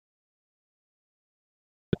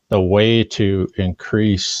the way to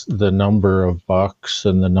increase the number of bucks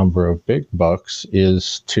and the number of big bucks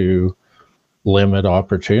is to limit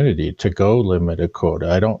opportunity, to go limit a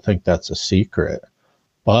quota. I don't think that's a secret,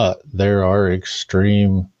 but there are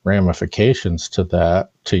extreme ramifications to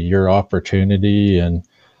that, to your opportunity, and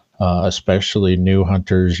especially new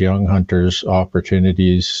hunters, young hunters,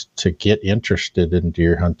 opportunities to get interested in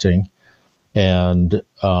deer hunting. And,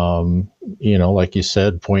 like you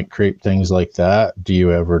said, point creep, things like that. Do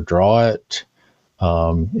you ever draw it?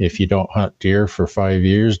 If you don't hunt deer for 5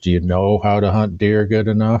 years, do you know how to hunt deer good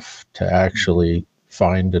enough to actually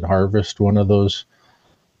find and harvest one of those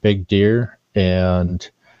big deer? And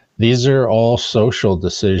these are all social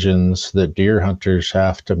decisions that deer hunters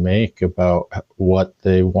have to make about what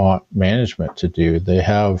they want management to do. They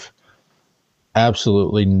have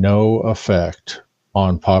absolutely no effect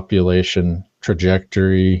on population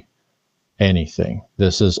trajectory, anything.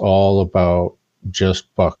 This is all about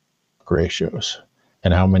just buck ratios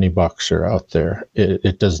and how many bucks are out there.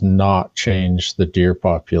 It does not change the deer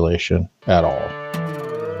population at all.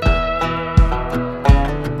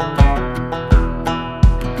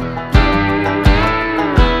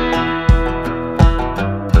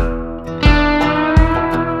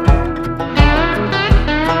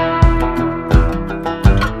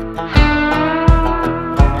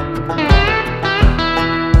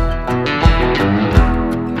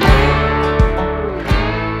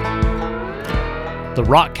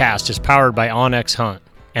 The Rockcast is powered by onX Hunt,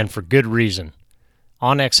 and for good reason.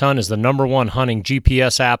 onX Hunt is the #1 hunting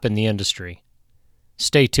GPS app in the industry.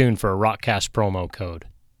 Stay tuned for a Rockcast promo code.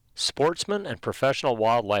 Sportsmen and professional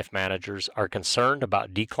wildlife managers are concerned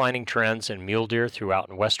about declining trends in mule deer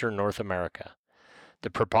throughout western North America. The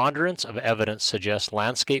preponderance of evidence suggests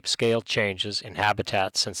landscape-scale changes in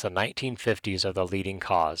habitat since the 1950s are the leading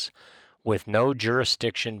cause, with no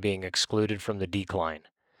jurisdiction being excluded from the decline.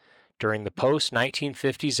 During the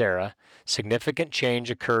post-1950s era, significant change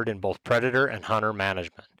occurred in both predator and hunter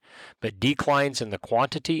management, but declines in the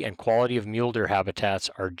quantity and quality of mule deer habitats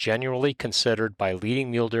are generally considered by leading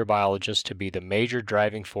mule deer biologists to be the major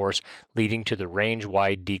driving force leading to the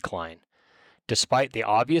range-wide decline. Despite the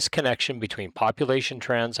obvious connection between population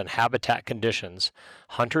trends and habitat conditions,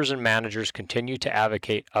 hunters and managers continue to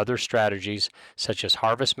advocate other strategies such as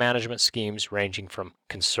harvest management schemes ranging from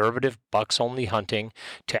conservative bucks-only hunting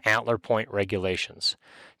to antler point regulations.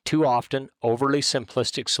 Too often, overly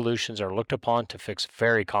simplistic solutions are looked upon to fix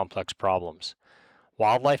very complex problems.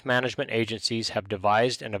 Wildlife management agencies have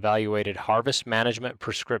devised and evaluated harvest management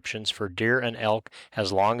prescriptions for deer and elk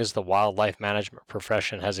as long as the wildlife management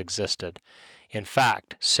profession has existed. In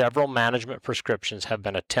fact, several management prescriptions have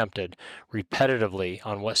been attempted repetitively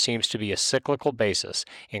on what seems to be a cyclical basis,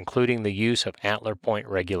 including the use of antler point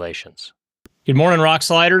regulations. Good morning, Rock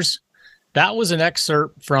Sliders. That was an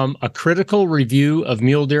excerpt from A Critical Review of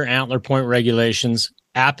Mule Deer Antler Point Regulations,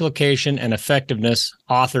 Application and Effectiveness,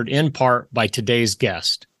 authored in part by today's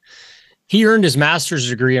guest. He earned his master's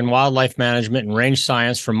degree in wildlife management and range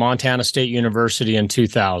science from Montana State University in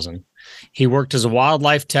 2000. He worked as a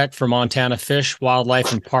wildlife tech for Montana Fish,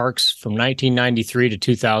 Wildlife, and Parks from 1993 to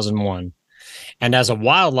 2001, and as a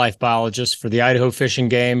wildlife biologist for the Idaho Fish and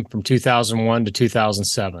Game from 2001 to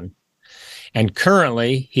 2007. And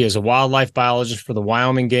currently, he is a wildlife biologist for the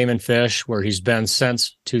Wyoming Game and Fish, where he's been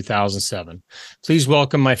since 2007. Please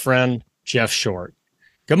welcome my friend, Jeff Short.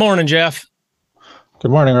 Good morning, Jeff.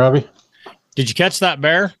 Good morning, Robbie. Did you catch that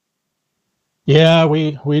bear? Yeah,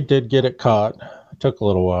 we did get it caught. It took a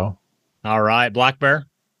little while. All right. Black bear?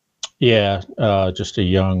 Yeah, just a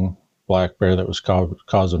young black bear that was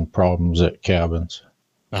causing problems at cabins.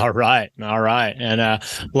 All right. And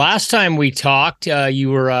last time we talked,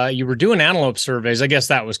 you were doing antelope surveys. I guess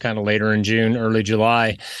that was kind of later in June, early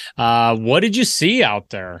July. What did you see out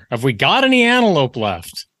there? Have we got any antelope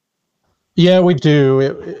left? Yeah, we do.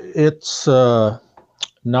 It's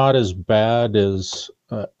not as bad as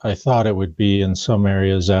I thought it would be in some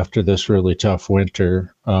areas after this really tough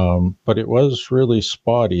winter, but it was really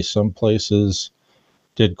spotty. Some places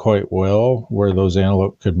did quite well where those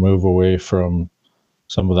antelope could move away from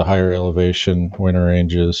some of the higher elevation winter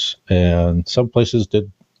ranges, and some places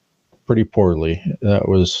did pretty poorly. That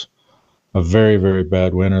was a very, very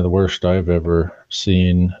bad winter, the worst I've ever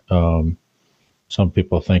seen. Some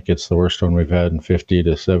people think it's the worst one we've had in 50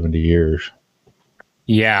 to 70 years.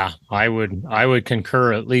 Yeah, I would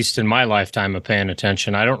concur, at least in my lifetime of paying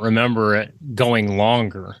attention. I don't remember it going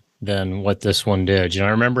longer than what this one did. I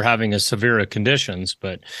remember having a severe conditions,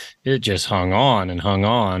 but it just hung on and hung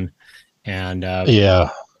on. And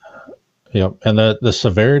Yep. And the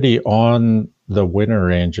severity on the winter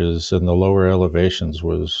ranges and the lower elevations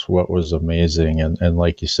was what was amazing. And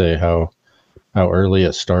like you say, how early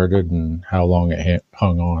it started and how long it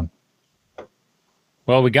hung on.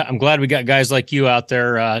 Well, I'm glad we got guys like you out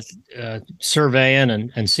there surveying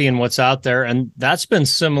and seeing what's out there. And that's been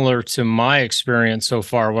similar to my experience so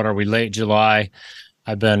far. What are we, late July?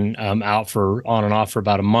 I've been out for on and off for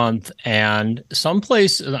about a month, and some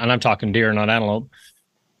places, and I'm talking deer, not antelope.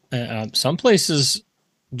 Some places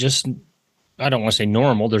just, I don't want to say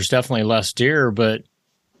normal. There's definitely less deer, but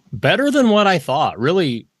better than what I thought.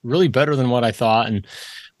 Really, really better than what I thought.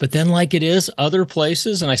 But then, like it is other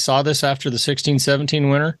places, and I saw this after the 16-17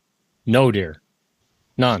 winter, no deer,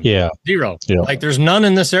 none, Yeah, zero. yeah, Like there's none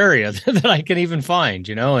in this area that I can even find,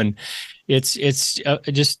 and it's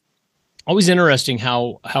just always interesting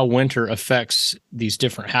how winter affects these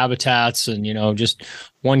different habitats. And, just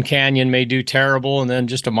one canyon may do terrible, and then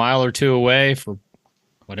just a mile or two away, for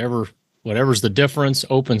whatever's the difference,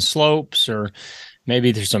 open slopes, or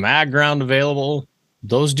maybe there's some ag ground available,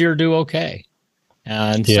 those deer do okay.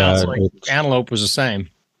 And sounds like antelope was the same.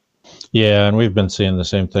 Yeah, and we've been seeing the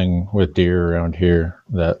same thing with deer around here,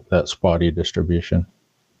 that spotty distribution.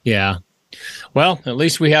 Yeah. Well, at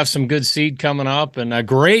least we have some good seed coming up and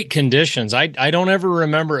great conditions. I don't ever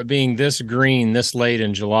remember it being this green this late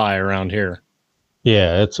in July around here.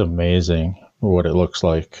 Yeah, it's amazing what it looks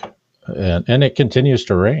like. And it continues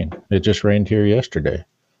to rain. It just rained here yesterday.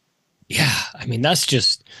 Yeah, I mean that's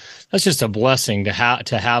just a blessing to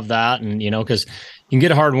have that, and because you can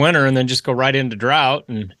get a hard winter and then just go right into drought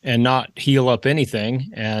and not heal up anything.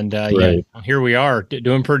 And Right. yeah, here we are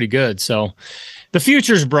doing pretty good. So the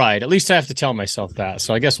future's bright. At least I have to tell myself that.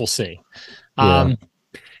 So I guess we'll see. Yeah.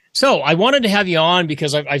 So I wanted to have you on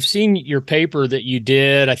because I've seen your paper that you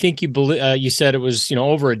did. I think you said it was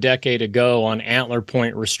over a decade ago on antler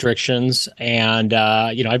point restrictions, and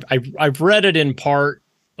I've read it in part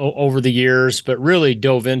over the years, but really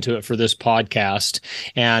dove into it for this podcast.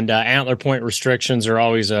 And antler point restrictions are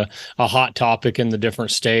always a hot topic in the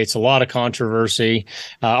different states. A lot of controversy,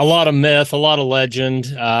 a lot of myth, a lot of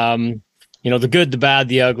legend. The good, the bad,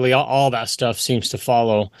 the ugly, all that stuff seems to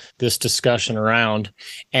follow this discussion around.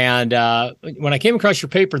 And when I came across your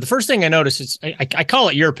paper, the first thing I noticed is I call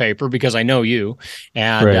it your paper because I know you,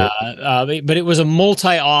 and right. But it was a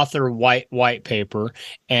multi-author white paper.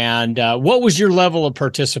 And what was your level of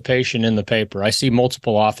participation in the paper? I see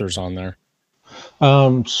multiple authors on there.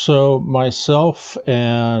 So myself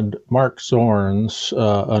and Mark Zorns,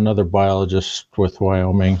 another biologist with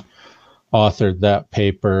Wyoming, authored that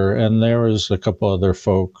paper, and there was a couple other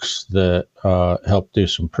folks that helped do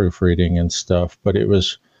some proofreading and stuff, but it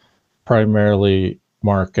was primarily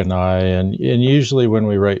Mark and I, and usually when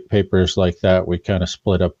we write papers like that, we kind of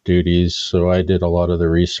split up duties. So I did a lot of the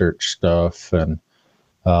research stuff and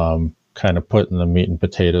kind of putting the meat and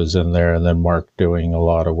potatoes in there, and then Mark doing a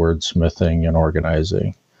lot of wordsmithing and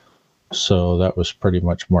organizing. So that was pretty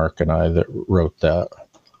much Mark and I that wrote that.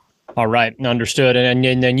 All right, understood.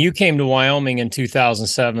 And then you came to Wyoming in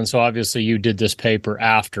 2007, so obviously you did this paper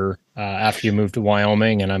after you moved to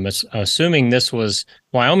Wyoming, and I'm assuming this was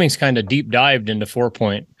Wyoming's kind of deep dived into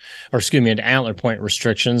into antler point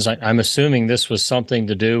restrictions. I'm assuming this was something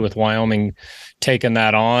to do with Wyoming taking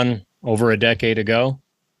that on over a decade ago.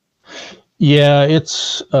 Yeah,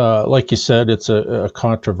 it's like you said, it's a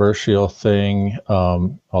controversial thing.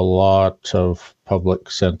 A lot of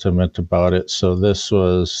public sentiment about it. So this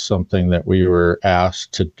was something that we were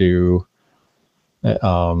asked to do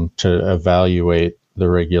to evaluate the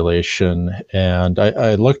regulation. And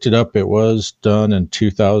I looked it up. It was done in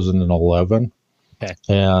 2011. Okay.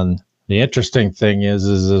 And the interesting thing is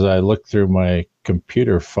as I looked through my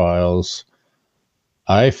computer files,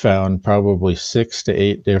 I found probably 6 to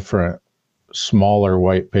 8 different smaller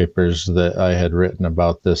white papers that I had written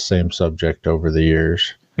about this same subject over the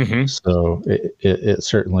years. Mm-hmm. So it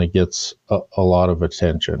certainly gets a lot of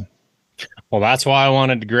attention. Well, that's why I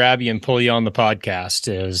wanted to grab you and pull you on the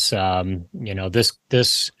podcast is,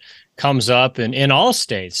 this comes up in all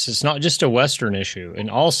states. It's not just a Western issue. In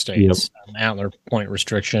all states, yep. Antler point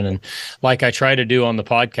restriction. And like I try to do on the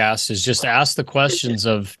podcast is just ask the questions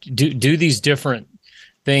of, do these different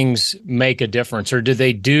things make a difference, or do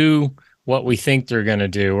they do what we think they're going to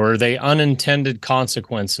do, or are they unintended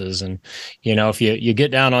consequences? And, if you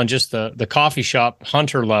get down on just the coffee shop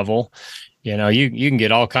hunter level, you can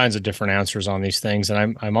get all kinds of different answers on these things.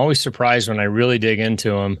 And I'm always surprised when I really dig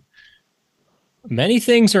into them. Many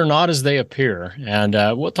things are not as they appear. And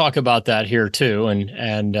we'll talk about that here too.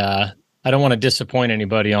 And I don't want to disappoint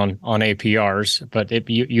anybody on APRs, but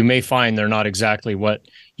you may find they're not exactly what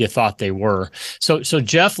you thought they were. So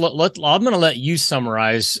Jeff, I'm going to let you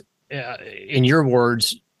summarize in your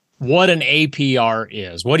words, what an APR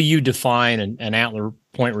is. What do you define an antler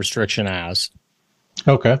point restriction as?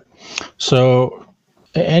 Okay. So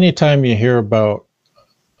anytime you hear about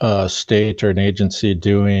a state or an agency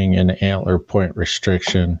doing an antler point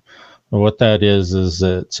restriction, what that is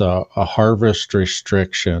it's a harvest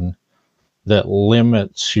restriction that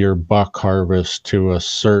limits your buck harvest to a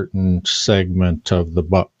certain segment of the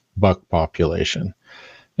buck population.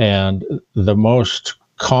 And the most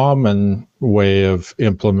common way of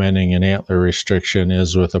implementing an antler restriction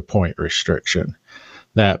is with a point restriction,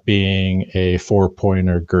 that being a 4-point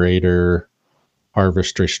or greater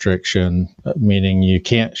harvest restriction, meaning you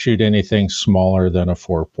can't shoot anything smaller than a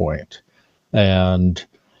 4-point. And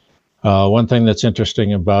one thing that's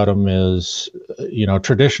interesting about them is,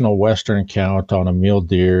 traditional Western count on a mule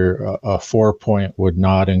deer, a 4-point would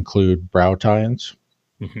not include brow tines.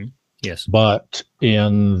 Mm-hmm. Yes. But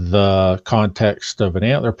in the context of an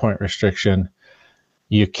antler point restriction,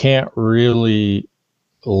 you can't really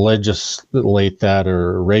legislate that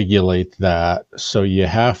or regulate that. So you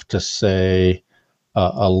have to say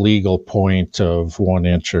a legal point of 1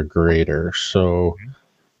 inch or greater. So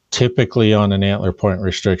typically on an antler point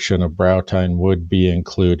restriction, a brow tine would be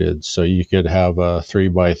included. So you could have a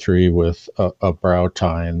 3x3 with a brow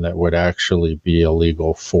tine that would actually be a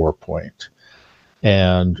legal 4-point.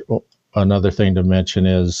 And another thing to mention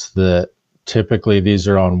is that typically these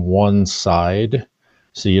are on one side.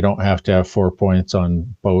 So you don't have to have 4 points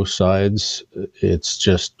on both sides. It's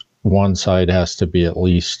just one side has to be at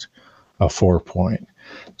least a 4-point.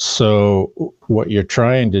 So what you're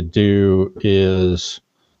trying to do is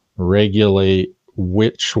regulate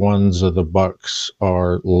which ones of the bucks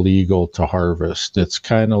are legal to harvest. It's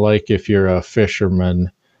kind of like if you're a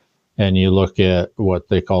fisherman and you look at what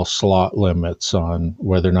they call slot limits on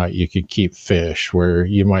whether or not you can keep fish, where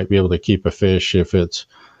you might be able to keep a fish if it's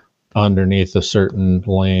underneath a certain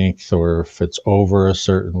length, or if it's over a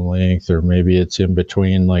certain length, or maybe it's in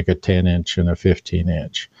between like a 10-inch and a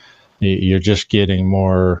 15-inch. You're just getting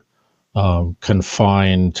more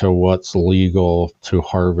confined to what's legal to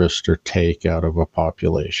harvest or take out of a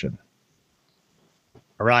population.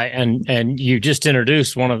 Right, and you just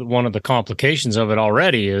introduced one of the complications of it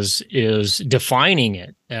already is defining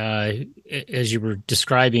it. As you were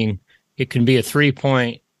describing, it can be a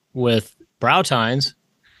 3-point with brow tines,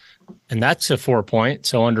 and that's a 4-point.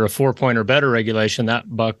 So under a 4-point or better regulation,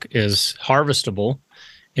 that buck is harvestable.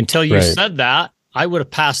 Until you said that, I would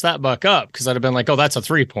have passed that buck up because I'd have been like, "Oh, that's a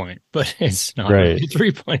 3-point," but it's not really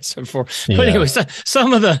 3 points or 4. Yeah. But anyway,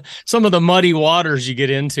 some of the muddy waters you get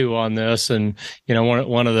into on this, and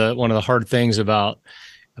one of the hard things about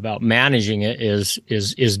managing it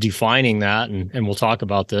is defining that, and we'll talk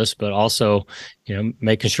about this, but also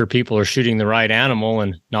making sure people are shooting the right animal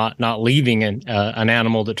and not leaving an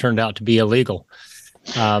animal that turned out to be illegal.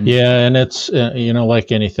 And it's,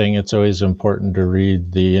 like anything, it's always important to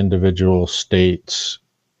read the individual states'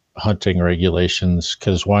 hunting regulations,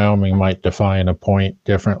 because Wyoming might define a point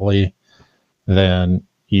differently than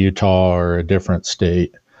Utah or a different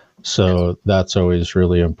state. So that's always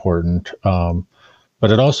really important. But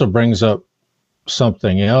it also brings up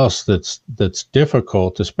something else that's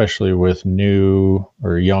difficult, especially with new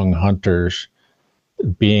or young hunters,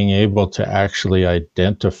 being able to actually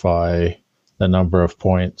identify the number of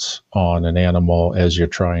points on an animal as you're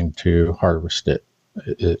trying to harvest it.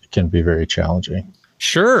 It can be very challenging.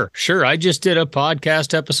 Sure. I just did a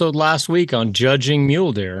podcast episode last week on judging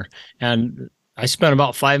mule deer, and I spent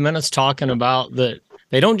about 5 minutes talking about that.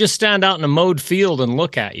 They don't just stand out in a mowed field and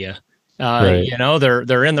look at you. Right.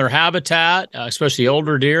 They're in their habitat, especially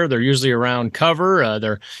older deer. They're usually around cover.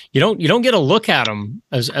 You don't get a look at them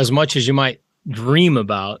as much as you might dream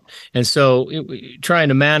about. And so trying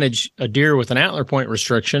to manage a deer with an antler point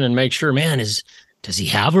restriction and make sure, does he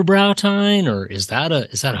have a brow tine, or is that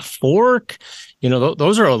a fork?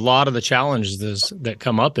 Those are a lot of the challenges that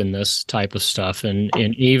come up in this type of stuff, and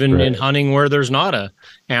even in hunting where there's not a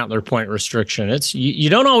antler point restriction. It's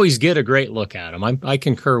you don't always get a great look at them. I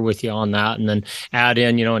concur with you on that. And then add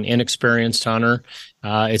in an inexperienced hunter,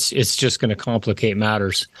 it's just going to complicate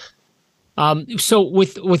matters. So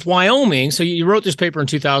with Wyoming, so you wrote this paper in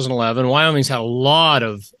 2011. Wyoming's had a lot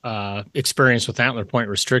of experience with antler point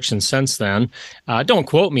restrictions since then. Don't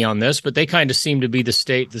quote me on this, but they kind of seem to be the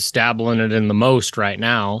state that's dabbling it in the most right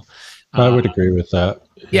now. I would agree with that.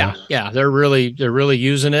 Yeah, they're really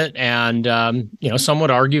using it, and some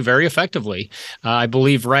would argue very effectively. I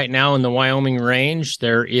believe right now in the Wyoming range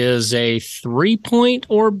there is a 3-point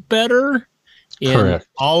or better in correct.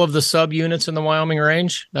 All of the subunits in the Wyoming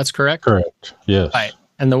range. That's correct? Correct. Yes. Right.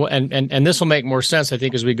 And this will make more sense, I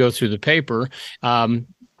think, as we go through the paper.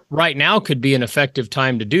 right now could be an effective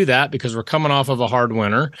time to do that because we're coming off of a hard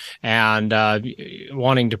winter and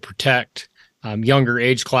wanting to protect younger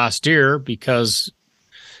age class deer, because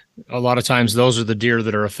a lot of times those are the deer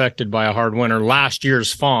that are affected by a hard winter. Last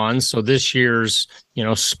year's fawns, so this year's,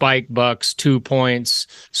 spike bucks, 2 points,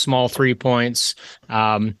 small 3 points,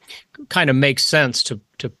 kind of makes sense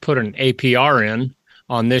to put an APR in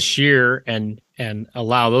on this year and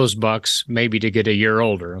allow those bucks maybe to get a year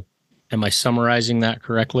older. Am I summarizing that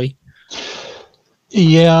correctly?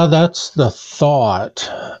 Yeah, that's the thought.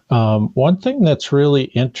 One thing that's really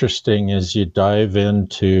interesting is you dive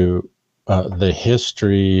into the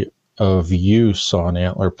history of use on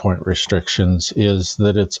antler point restrictions is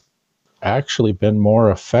that it's actually been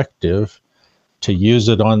more effective to use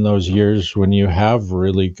it on those years when you have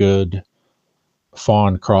really good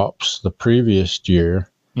fawn crops the previous year,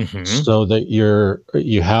 so that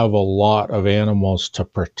you have a lot of animals to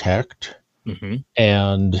protect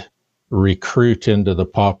and recruit into the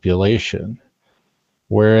population.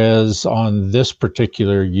 Whereas on this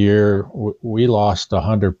particular year, we lost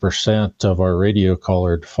 100% of our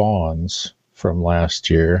radio-colored fawns from last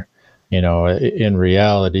year. In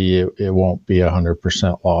reality, it won't be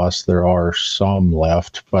 100% loss. There are some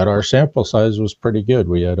left, but our sample size was pretty good.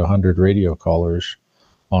 We had 100 radio collars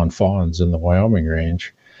on fawns in the Wyoming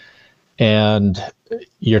range. And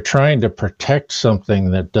you're trying to protect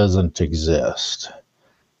something that doesn't exist.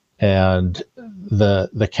 And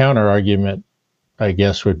the counter argument, I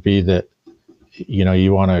guess, would be that,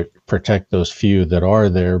 you want to protect those few that are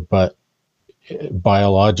there, but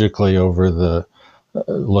biologically over the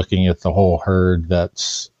looking at the whole herd,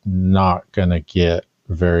 that's not going to get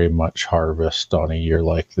very much harvest on a year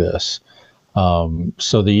like this.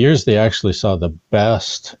 So the years they actually saw the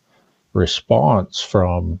best response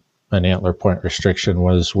from an antler point restriction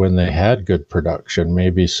was when they had good production,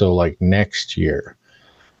 maybe so like next year,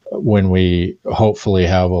 when we hopefully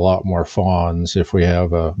have a lot more fawns, if we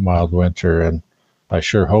have a mild winter, and I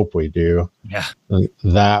sure hope we do. Yeah,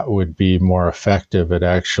 that would be more effective at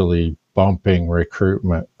actually bumping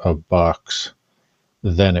recruitment of bucks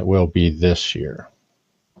than it will be this year.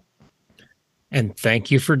 and thank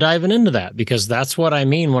you for diving into that, because that's what I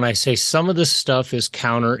mean when I say some of this stuff is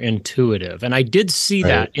counterintuitive. And I did see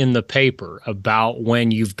that in the paper about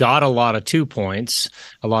when you've got a lot of 2 points,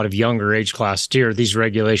 a lot of younger age class deer, these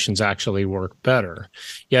regulations actually work better.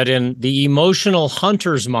 Yet in the emotional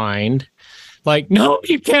hunter's mind, like, no,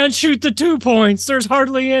 you can't shoot the 2 points. There's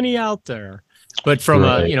hardly any out there. But from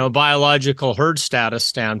a biological herd status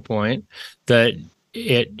standpoint, that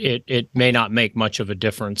it may not make much of a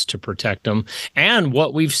difference to protect them. And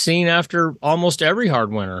what we've seen after almost every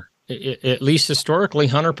hard winter, at least historically,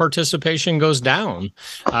 hunter participation goes down.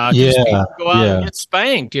 People go out and get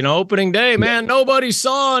spanked. Opening day, man, nobody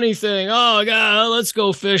saw anything. Oh God, let's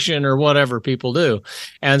go fishing or whatever people do.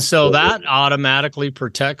 And so that automatically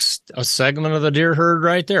protects a segment of the deer herd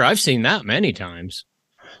right there. I've seen that many times.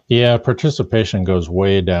 Yeah, participation goes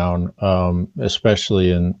way down,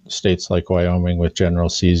 especially in states like Wyoming with general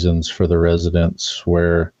seasons for the residents,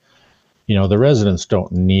 where, the residents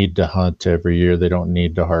don't need to hunt every year. They don't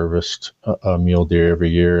need to harvest a mule deer every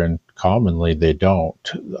year, and commonly they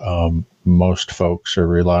don't. Most folks are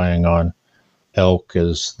relying on elk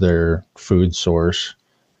as their food source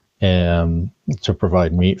and to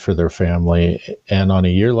provide meat for their family. And on a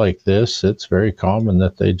year like this, it's very common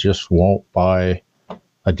that they just won't buy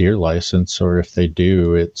a deer license, or if they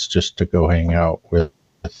do, it's just to go hang out with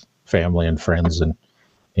family and friends. And,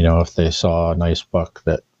 if they saw a nice buck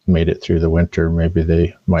that made it through the winter, maybe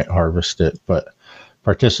they might harvest it. But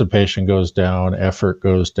participation goes down, effort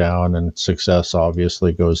goes down, and success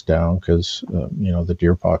obviously goes down because, the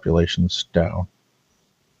deer population's down.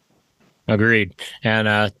 Agreed.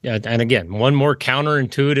 And again, one more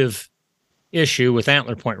counterintuitive issue with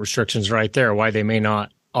antler point restrictions right there, why they may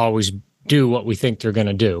not always do what we think they're going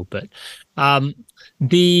to do. But on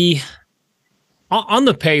the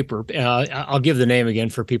paper, I'll give the name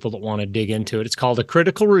again for people that want to dig into it. It's called A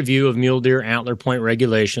Critical Review of Mule Deer Antler Point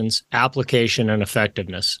Regulations, Application, and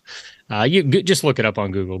Effectiveness. You just look it up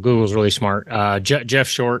on Google. Google's really smart. Jeff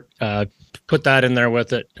Short put that in there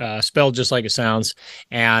with it, spelled just like it sounds,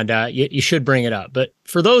 and you should bring it up. But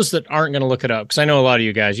for those that aren't going to look it up, because I know a lot of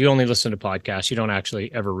you guys, you only listen to podcasts, you don't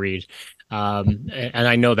actually ever read. And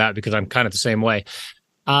I know that because I'm kind of the same way.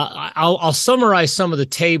 I'll summarize some of the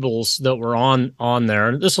tables that were on there,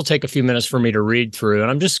 and this will take a few minutes for me to read through. And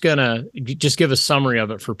I'm just gonna give a summary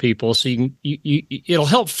of it for people, so it'll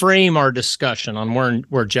help frame our discussion on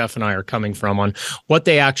where Jeff and I are coming from on what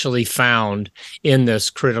they actually found in this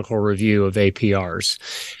critical review of APRs.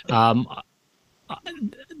 I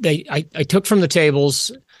took from the tables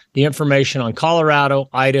the information on Colorado,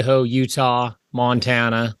 Idaho, Utah,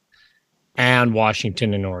 Montana, and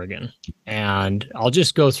Washington and Oregon. And I'll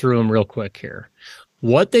just go through them real quick here.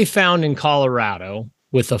 What they found in Colorado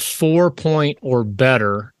with a 4-point or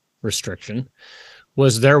better restriction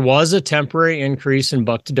was there was a temporary increase in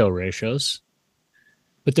buck to doe ratios,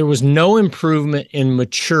 but there was no improvement in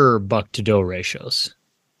mature buck to doe ratios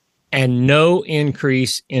and no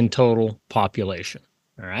increase in total population.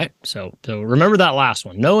 All right. So remember that last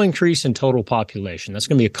one, no increase in total population. That's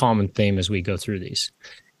going to be a common theme as we go through these.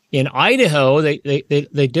 In Idaho, they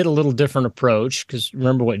did a little different approach because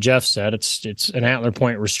remember what Jeff said. It's an antler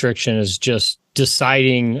point restriction is just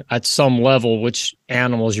deciding at some level which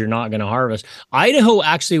animals you're not going to harvest. Idaho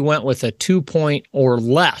actually went with a 2-point or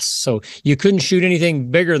less, so you couldn't shoot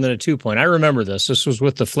anything bigger than a 2-point. I remember this. This was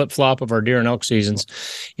with the flip flop of our deer and elk seasons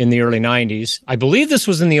in the early '90s. I believe this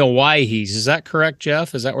was in the Owyhees. Is that correct,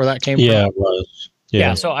 Jeff? Is that where that came from? Yeah, it was.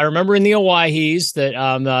 Yeah, so I remember in the Owyhees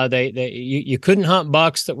that you couldn't hunt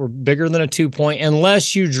bucks that were bigger than a 2-point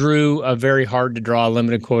unless you drew a very hard to draw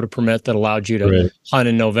limited quota permit that allowed you to hunt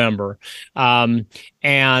in November.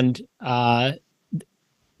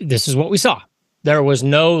 This is what we saw. There was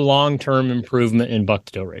no long-term improvement in buck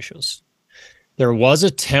to doe ratios. There was a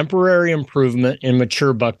temporary improvement in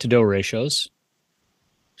mature buck to doe ratios,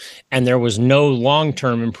 and there was no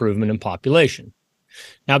long-term improvement in population.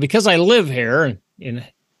 Now, because I live here and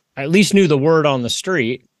I at least knew the word on the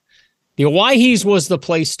street, the Owyhees was the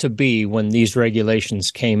place to be when these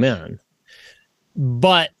regulations came in.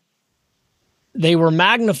 But they were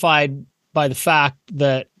magnified by the fact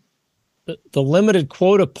that the limited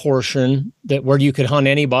quota portion that where you could hunt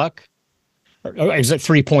any buck, or is it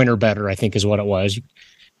 3-point or better, I think is what it was.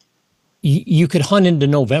 You could hunt into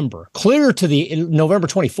November, clear to the November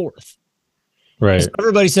 24th. Right. So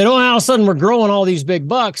everybody said, oh, all of a sudden we're growing all these big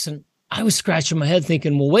bucks. And I was scratching my head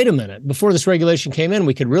thinking, well, wait a minute. Before this regulation came in,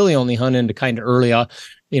 we could really only hunt into kind of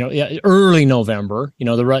early November,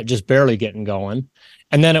 the rut just barely getting going.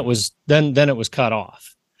 And then it was cut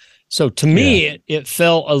off. So to me, it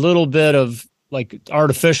felt a little bit of like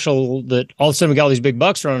artificial that all of a sudden we got all these big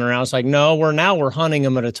bucks running around. It's like, no, we're hunting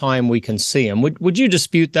them at a time we can see them. Would you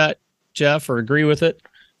dispute that, Jeff, or agree with it?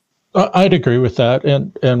 I'd agree with that.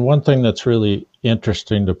 And one thing that's really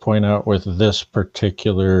interesting to point out with this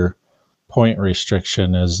particular point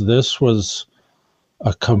restriction is this was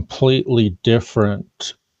a completely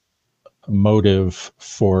different motive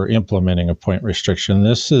for implementing a point restriction.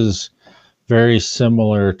 This is very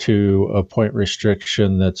similar to a point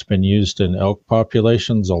restriction that's been used in elk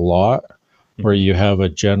populations a lot, where you have a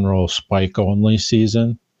general spike only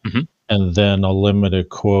season. Mm-hmm. And then a limited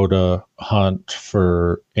quota hunt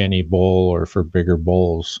for any bull or for bigger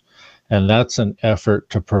bulls. And that's an effort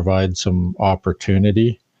to provide some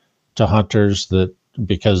opportunity to hunters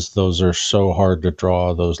because those are so hard to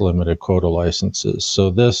draw, those limited quota licenses. So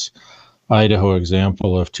this Idaho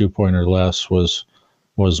example of 2-point or less was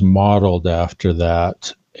modeled after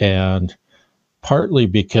that. And partly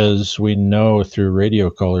because we know through radio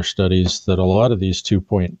color studies that a lot of these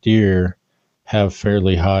 2-point deer have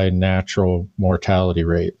fairly high natural mortality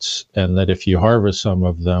rates, and that if you harvest some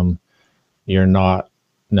of them, you're not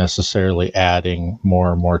necessarily adding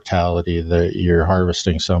more mortality, that you're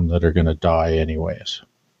harvesting some that are going to die anyways.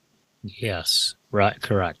 Yes, right,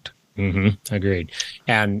 correct. Mm-hmm. Agreed.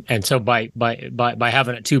 And so by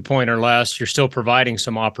having it 2-point or less, you're still providing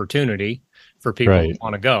some opportunity for people who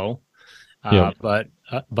want to go, but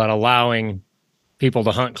allowing people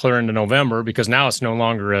to hunt clear into November, because now it's no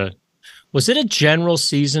longer was it a general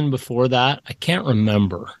season before that? I can't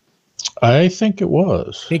remember. I think it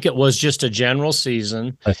was. I think it was just a general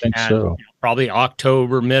season. I think so. Probably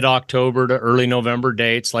mid-October to early November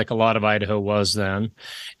dates, like a lot of Idaho was then.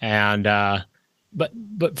 And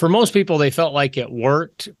but for most people, they felt like it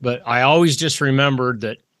worked. But I always just remembered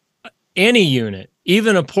that any unit,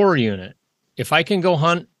 even a poor unit, if I can go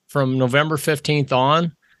hunt from November 15th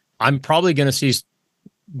on, I'm probably going to see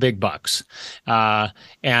big bucks.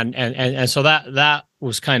 And so that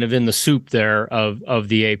was kind of in the soup there of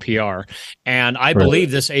the APR. And I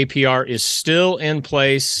believe this APR is still in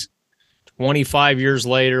place 25 years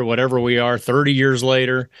later, whatever we are, 30 years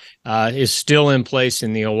later, is still in place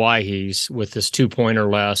in the Owyhees with this 2-point or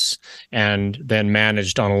less, and then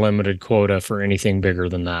managed on a limited quota for anything bigger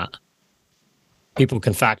than that. People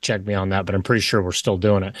can fact check me on that, but I'm pretty sure we're still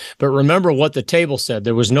doing it. But remember what the table said.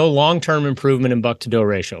 There was no long-term improvement in buck to doe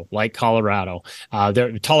ratio like Colorado.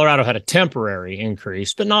 Colorado had a temporary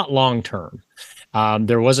increase, but not long-term.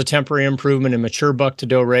 There was a temporary improvement in mature buck to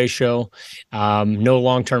doe ratio, no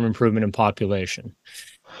long-term improvement in population.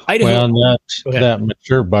 That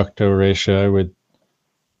mature buck to doe ratio,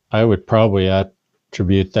 I would probably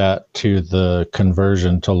attribute that to the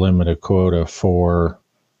conversion to limited quota for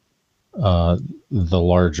the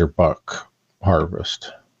larger buck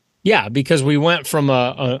harvest. Yeah, because we went from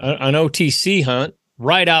an OTC hunt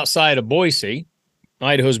right outside of Boise,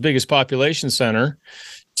 Idaho's biggest population center,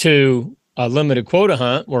 to a limited quota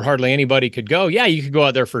hunt where hardly anybody could go. Yeah, you could go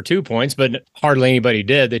out there for 2 points, but hardly anybody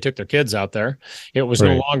did. They took their kids out there. It was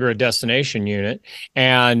no longer a destination unit,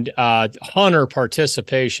 and hunter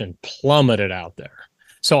participation plummeted out there.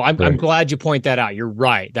 So I'm glad you point that out. You're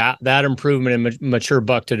right. That improvement in mature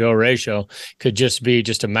buck to doe ratio could just be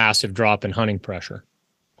just a massive drop in hunting pressure.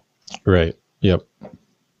 Right. Yep.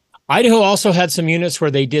 Idaho also had some units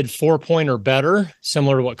where they did 4-point or better,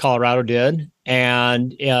 similar to what Colorado did.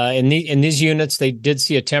 And in these units, they did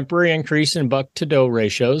see a temporary increase in buck to doe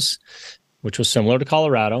ratios, which was similar to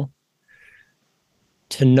Colorado.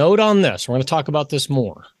 To note on this, we're going to talk about this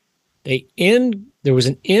more. There was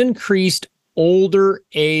an increased older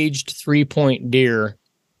aged 3-point deer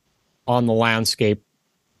on the landscape.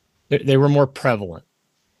 They were more prevalent.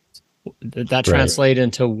 That translated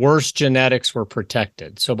into worse genetics were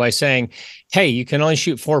protected. So by saying, hey, you can only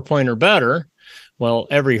shoot 4-point or better, well,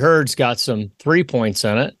 every herd's got some 3 points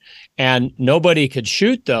in it, and nobody could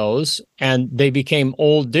shoot those, and they became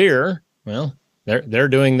old deer. Well, they're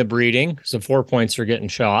doing the breeding because the 4 points are getting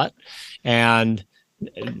shot, and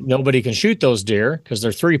nobody can shoot those deer because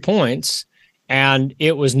they're 3 points. And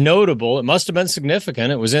it was notable. It must have been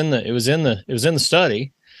significant. It was in the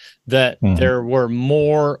study that there were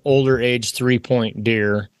more older age 3-point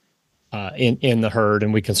deer in the herd,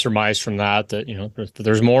 and we can surmise from that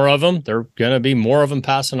there's more of them. There are going to be more of them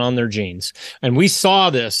passing on their genes, and we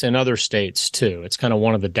saw this in other states too. It's kind of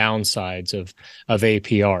one of the downsides of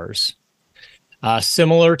APRs.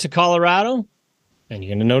 Similar to Colorado, and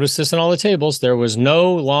you're going to notice this in all the tables, there was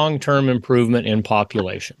no long-term improvement in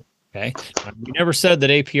population. Okay, we never said that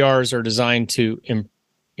APRs are designed to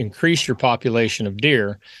increase your population of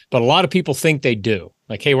deer, but a lot of people think they do.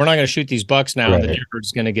 Like, hey, we're not going to shoot these bucks now, and the deer herd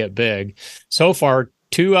is going to get big. So far,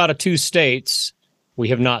 2 out of 2 states, we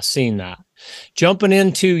have not seen that. Jumping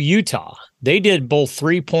into Utah, they did both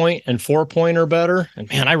 3-point and 4-point or better. And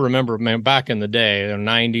man, I remember back in the day, the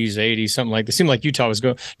 90s, 80s, something like that. It seemed like Utah was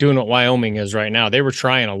doing what Wyoming is right now. They were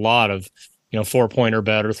trying a lot of 4-point or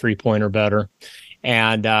better, 3-point or better.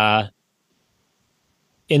 And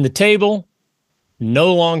in the table,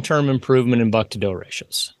 no long-term improvement in buck to doe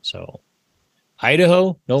ratios. So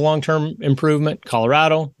Idaho, no long-term improvement.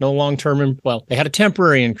 Colorado, no long-term. They had a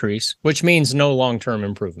temporary increase, which means no long-term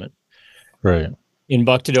improvement. Right. In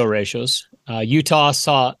buck to doe ratios. Utah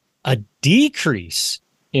saw a decrease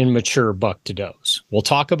in mature buck to does. We'll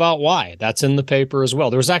talk about why. That's in the paper as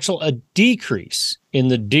well. There was actually a decrease in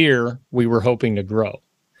the deer we were hoping to grow.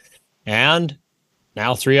 And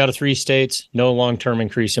now 3 out of 3 states, no long-term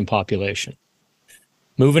increase in population.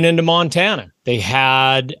 Moving into Montana, they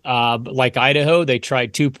had, like Idaho, they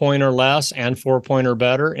tried 2-point or less and 4-point or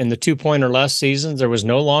better. In the 2-point or less seasons, there was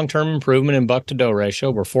no long-term improvement in buck to doe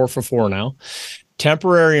ratio. We're 4 for 4 now.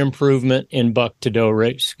 Temporary improvement in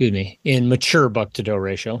in mature buck to doe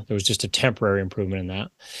ratio. There was just a temporary improvement in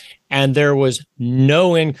that. And there was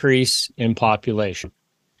no increase in population.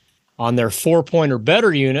 On their 4-point or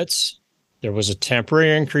better units, there was a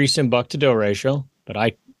temporary increase in buck to doe ratio, but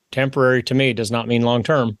temporary to me does not mean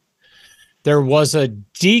long-term. There was a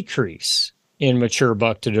decrease in mature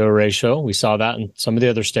buck to doe ratio. We saw that in some of the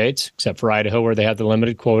other states, except for Idaho, where they had the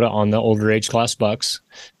limited quota on the older age class bucks.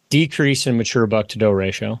 Decrease in mature buck to doe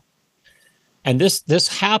ratio. And this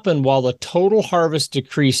happened while the total harvest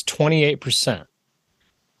decreased 28%.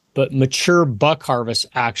 But mature buck harvest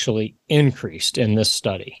actually increased in this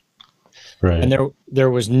study. Right. And there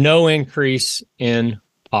was no increase in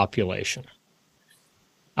population.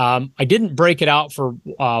 I didn't break it out for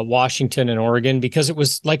Washington and Oregon because it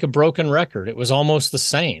was like a broken record. It was almost the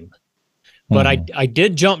same. But I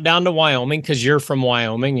did jump down to Wyoming because you're from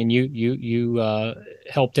Wyoming and you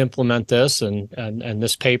helped implement this and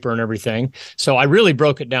this paper and everything. So I really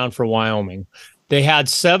broke it down for Wyoming. They had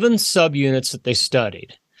 7 subunits that they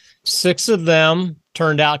studied. 6 of them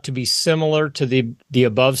turned out to be similar to the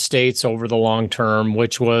above states over the long term,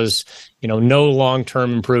 which was, no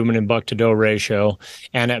long-term improvement in buck to doe ratio,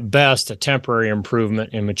 and at best a temporary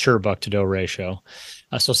improvement in mature buck to doe ratio.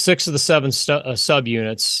 So 6 of the 7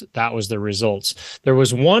 subunits, that was the results. There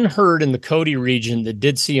was one herd in the Cody region that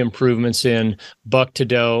did see improvements in buck to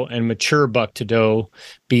doe and mature buck to doe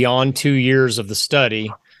beyond 2 years of the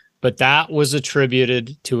study, but that was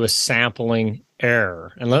attributed to a sampling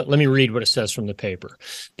error. And let me read what it says from the paper.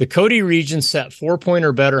 The Cody region set 4-point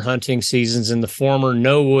or better hunting seasons in the former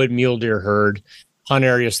no-wood mule deer herd, hunt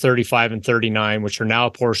areas 35 and 39, which are now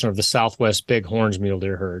a portion of the Southwest Big Horns mule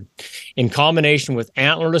deer herd, in combination with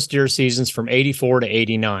antlerless deer seasons from 84 to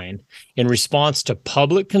 89, in response to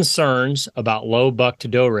public concerns about low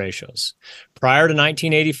buck-to-doe ratios. Prior to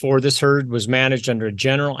 1984, this herd was managed under a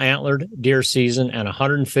general antlered deer season, and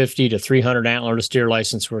 150 to 300 antlerless deer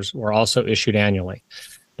licenses were also issued annually.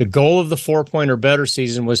 The goal of the 4-point or better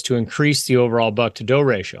season was to increase the overall buck-to-doe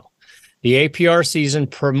ratio. The APR season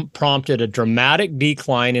prompted a dramatic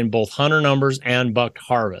decline in both hunter numbers and buck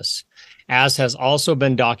harvests, as has also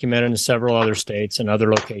been documented in several other states and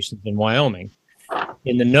other locations in Wyoming.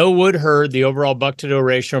 In the no-wood herd, the overall buck-to-doe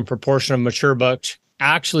ratio and proportion of mature bucks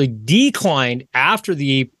actually declined after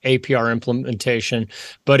the APR implementation,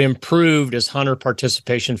 but improved as hunter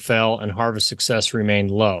participation fell and harvest success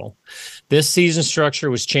remained low. This season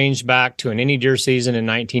structure was changed back to an any deer season in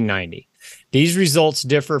 1990. These results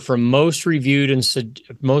differ from most reviewed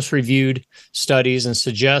studies and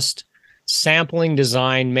suggest sampling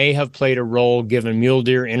design may have played a role given mule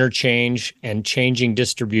deer interchange and changing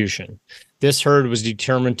distribution. This herd was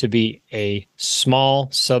determined to be a small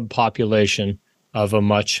subpopulation of a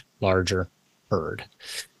much larger herd.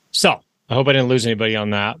 So I hope I didn't lose anybody on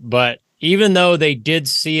that, but even though they did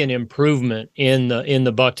see an improvement in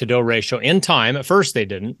the buck-to-doe ratio in time, at first they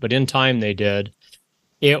didn't, but in time they did.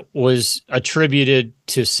 It was attributed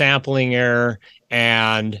to sampling error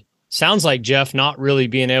and sounds like Jeff not really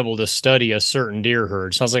being able to study a certain deer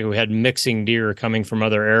herd. Sounds like we had mixing deer coming from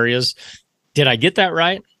other areas. Did I get that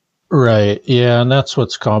right? Right. Yeah. And that's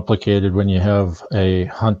what's complicated when you have a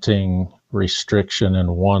hunting restriction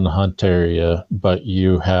in one hunt area, but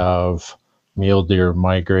you have mule deer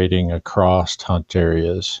migrating across hunt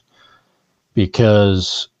areas,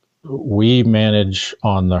 because we manage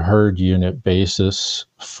on the herd unit basis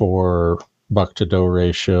for buck-to-doe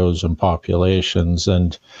ratios and populations.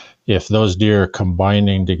 And if those deer are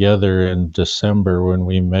combining together in December when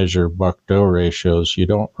we measure buck-doe ratios, you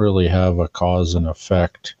don't really have a cause and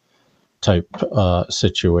effect type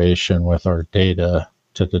situation with our data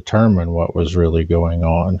to determine what was really going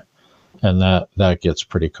on. And that gets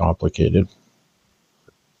pretty complicated.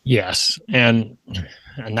 Yes. And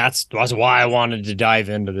that's why I wanted to dive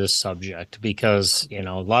into this subject, because, a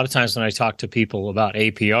lot of times when I talk to people about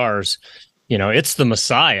APRs, it's the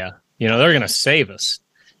Messiah, they're going to save us.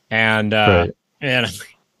 And, right. and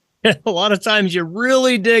a lot of times you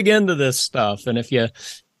really dig into this stuff. And if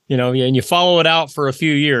and you follow it out for a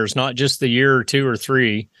few years, not just the year or two or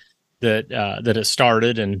three that it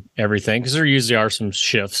started and everything, because there usually are some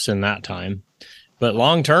shifts in that time, but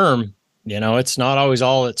long term, it's not always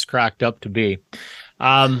all it's cracked up to be.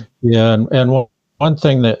 And one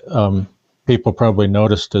thing that people probably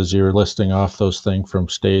noticed as you were listing off those things from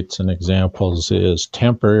states and examples is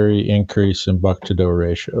temporary increase in buck-to-doe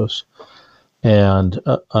ratios. And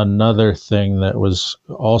another thing that was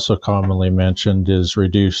also commonly mentioned is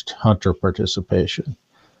reduced hunter participation.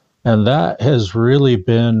 And that has really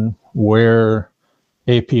been where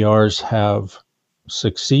APRs have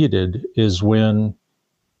succeeded, is when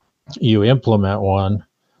you implement one,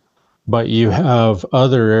 but you have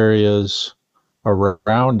other areas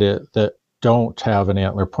around it that don't have an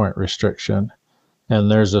antler point restriction.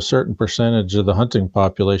 And there's a certain percentage of the hunting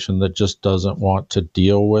population that just doesn't want to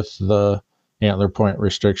deal with the antler point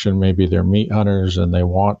restriction. Maybe they're meat hunters and they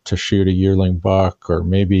want to shoot a yearling buck, or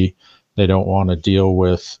maybe they don't want to deal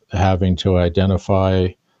with having to identify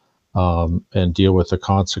and deal with the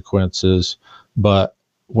consequences. But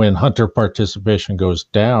when hunter participation goes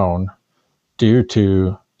down due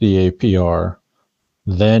to the APR,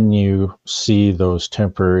 then you see those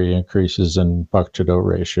temporary increases in buck-to-doe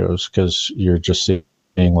ratios because you're just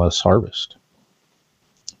seeing less harvest.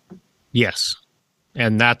 Yes.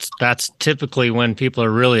 And that's typically when people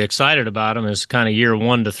are really excited about them, is kind of year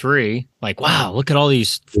 1 to 3. Like, wow, look at all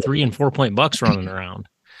these 3 and 4 point bucks running around.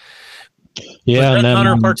 Yeah, and then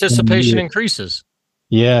hunter participation increases.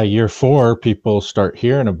 Yeah, year 4, people start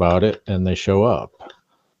hearing about it and they show up.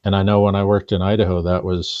 And I know when I worked in Idaho, that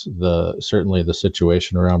was certainly the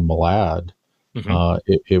situation around Malad.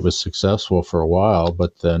 Mm-hmm. It was successful for a while,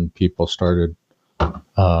 but then people started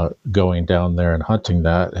going down there and hunting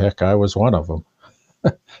that. Heck, I was one of them.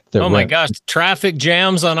 My gosh, traffic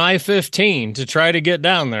jams on I-15 to try to get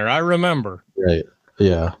down there. I remember. Right.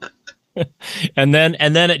 Yeah. and then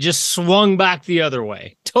it just swung back the other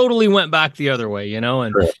way. Totally went back the other way,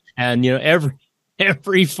 and right. and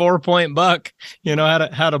every 4 point buck,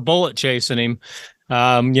 had a bullet chasing him.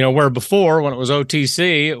 Where before when it was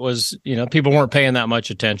OTC, it was, people weren't paying that much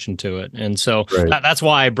attention to it. And so that's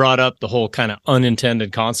why I brought up the whole kind of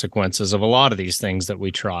unintended consequences of a lot of these things that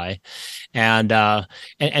we try. And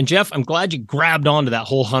Jeff, I'm glad you grabbed onto that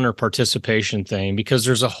whole hunter participation thing, because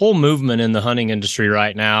there's a whole movement in the hunting industry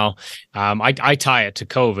right now. I tie it to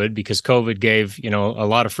COVID, because COVID gave, a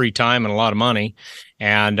lot of free time and a lot of money.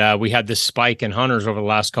 And we had this spike in hunters over the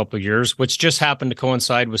last couple of years, which just happened to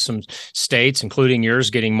coincide with some states, including yours,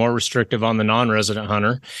 getting more restrictive on the non-resident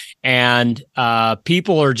hunter. And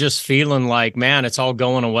people are just feeling like, man, it's all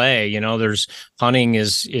going away. There's hunting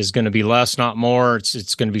is going to be less, not more.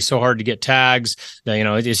 It's going to be so hard to get tags.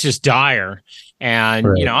 It's just dire. And,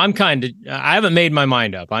 I haven't made my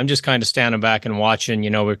mind up. I'm just kind of standing back and watching.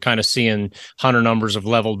 We're kind of seeing hunter numbers have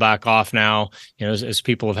leveled back off now, as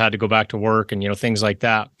people have had to go back to work and, things like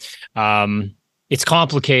that. It's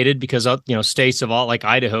complicated because, states of all, like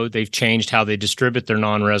Idaho, they've changed how they distribute their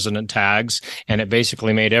non-resident tags. And it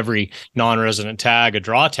basically made every non-resident tag a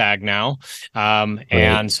draw tag now.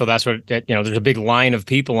 And so that's what, there's a big line of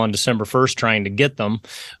people on December 1st trying to get them.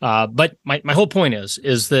 But my whole point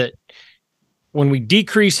is that when we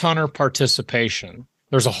decrease hunter participation,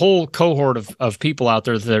 there's a whole cohort of people out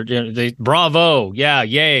there that they bravo, yeah,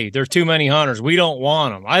 yay, there's too many hunters. We don't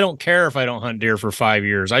want them. I don't care if I don't hunt deer for 5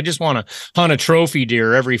 years. I just want to hunt a trophy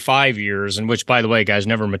deer every 5 years, and which, by the way, guys,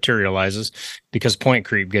 never materializes because point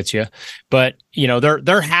creep gets you. But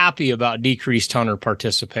they're happy about decreased hunter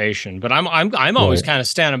participation. But I'm always kind of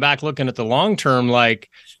standing back looking at the long term, like,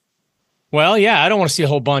 well, yeah, I don't want to see a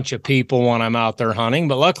whole bunch of people when I'm out there hunting,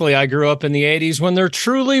 but luckily I grew up in the 80s when there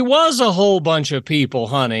truly was a whole bunch of people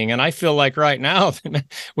hunting. And I feel like right now,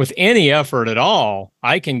 with any effort at all,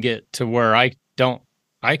 I can get to where I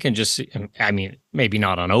can just see, maybe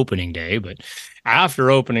not on opening day, but after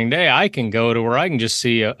opening day, I can go to where I can just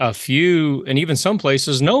see a few, and even some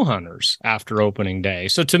places, no hunters after opening day.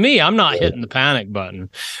 So to me, I'm not hitting the panic button.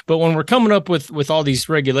 But when we're coming up with all these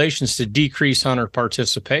regulations to decrease hunter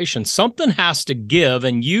participation, something has to give.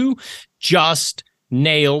 And you just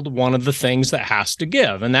nailed one of the things that has to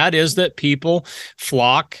give. And that is that people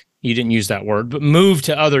flock. You didn't use that word, but move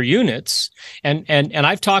to other units. And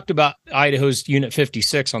I've talked about Idaho's Unit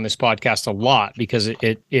 56 on this podcast a lot, because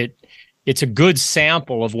it's a good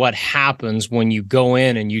sample of what happens when you go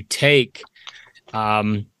in and you take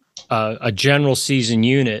a general season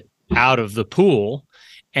unit out of the pool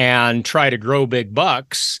and try to grow big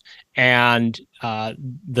bucks, and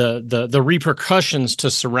the repercussions to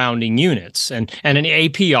surrounding units, and an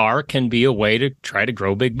APR can be a way to try to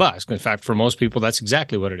grow big bucks. In fact, for most people, that's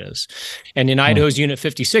exactly what it is. And in Idaho's Unit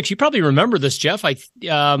 56, you probably remember this, Jeff. We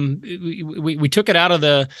took it out of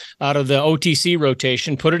the OTC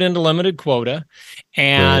rotation, put it into limited quota,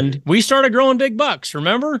 and we started growing big bucks.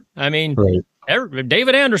 Remember?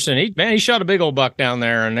 David Anderson, he shot a big old buck down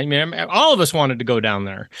there, and all of us wanted to go down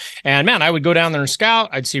there. And man, I would go down there and scout.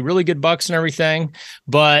 I'd see really good bucks and everything.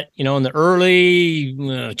 But in the early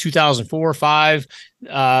 2004, 5,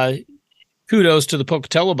 kudos to the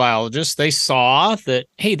Pocatello biologists. They saw that,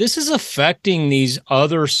 hey, this is affecting these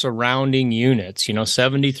other surrounding units.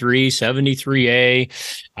 73, 73A,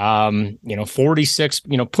 46.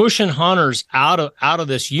 Pushing hunters out of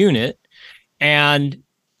this unit, and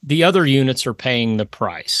the other units are paying the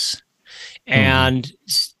price. And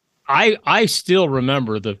I still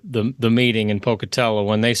remember the meeting in Pocatello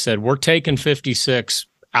when they said, we're taking 56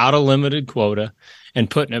 out of limited quota and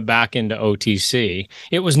putting it back into OTC.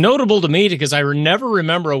 It was notable to me because I never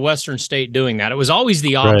remember a Western state doing that. It was always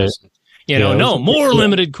the opposite. More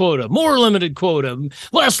limited quota,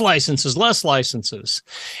 less licenses.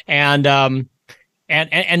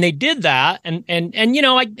 And they did that, and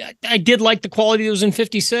I did like the quality that was in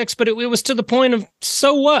 56, but it was to the point of,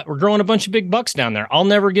 so what? We're growing a bunch of big bucks down there. I'll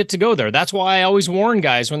never get to go there. That's why I always warn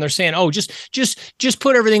guys when they're saying, "Oh, just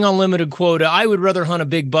put everything on limited quota." I would rather hunt a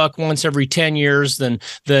big buck once every 10 years than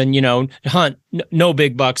hunt no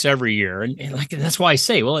big bucks every year. And that's why I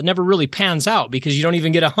say, well, it never really pans out because you don't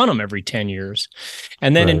even get to hunt them every 10 years.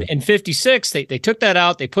 And then in 56, they took that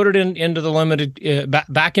out, they put it into the limited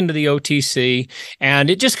back into the OTC.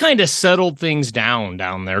 And it just kind of settled things down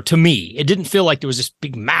there. To me, it didn't feel like there was this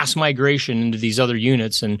big mass migration into these other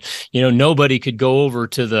units, and nobody could go over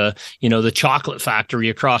to the chocolate factory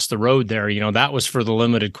across the road there. That was for the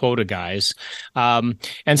limited quota guys. And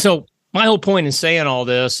so my whole point in saying all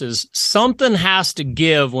this is something has to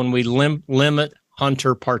give when we limit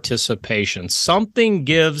hunter participation. Something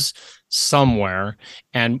gives somewhere,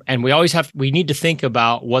 and we need to think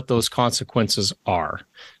about what those consequences are.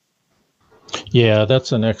 Yeah,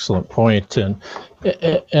 that's an excellent point. And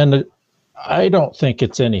I don't think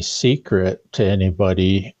it's any secret to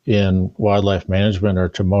anybody in wildlife management or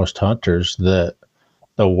to most hunters that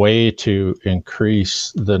the way to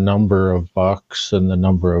increase the number of bucks and the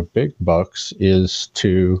number of big bucks is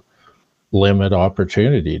to limit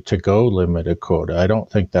opportunity, to go limit a quota. I don't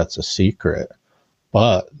think that's a secret,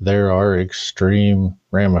 but there are extreme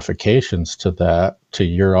ramifications to that, to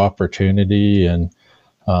your opportunity, and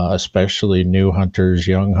especially new hunters,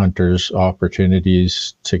 young hunters,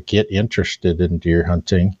 opportunities to get interested in deer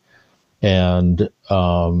hunting. And,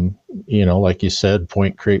 like you said,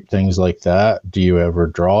 point creep, things like that. Do you ever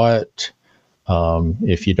draw it?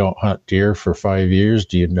 If you don't hunt deer for 5 years,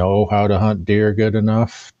 do you know how to hunt deer good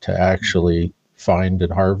enough to actually find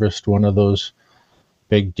and harvest one of those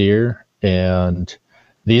big deer? And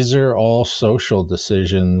these are all social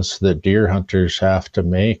decisions that deer hunters have to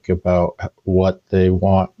make about what they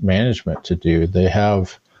want management to do. They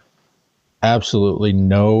have absolutely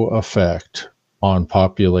no effect on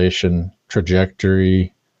population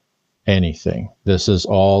trajectory, anything. This is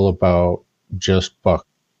all about just buck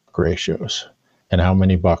ratios and how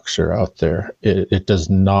many bucks are out there. It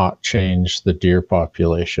does not change the deer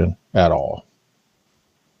population at all.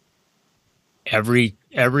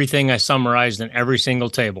 Everything I summarized in every single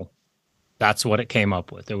table, that's what it came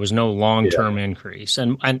up with. There was no long-term increase.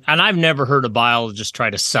 And I've never heard a biologist try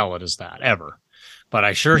to sell it as that ever. But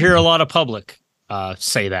I sure hear a lot of public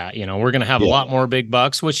say that, we're going to have a lot more big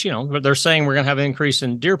bucks, which, they're saying we're going to have an increase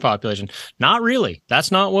in deer population. Not really.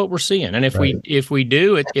 That's not what we're seeing. And if we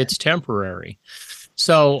do, it's temporary.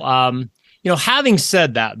 So, having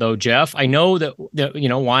said that, though, Jeff, I know that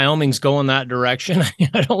Wyoming's going that direction.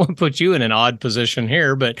 I don't want to put you in an odd position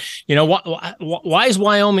here, but why is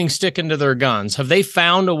Wyoming sticking to their guns? Have they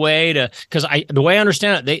found a way to? Because the way I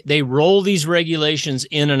understand it, they roll these regulations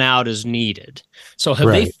in and out as needed. So have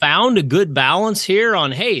they found a good balance here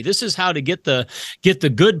on, hey, this is how to get the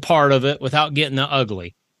good part of it without getting the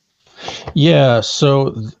ugly? Yeah.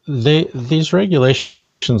 So these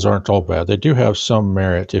regulations aren't all bad. They do have some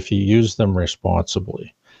merit if you use them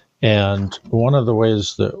responsibly. And one of the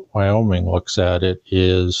ways that Wyoming looks at it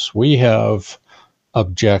is we have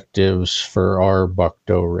objectives for our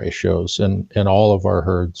buck-doe ratios in all of our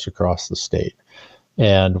herds across the state.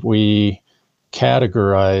 And we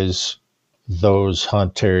categorize those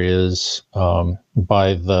hunt areas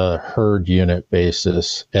by the herd unit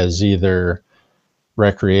basis as either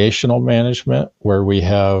recreational management, where we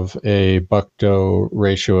have a buck-doe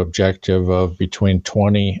ratio objective of between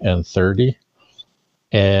 20 and 30.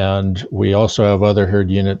 And we also have other herd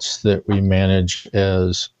units that we manage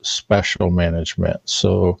as special management.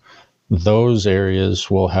 So those areas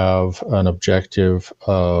will have an objective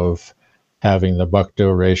of having the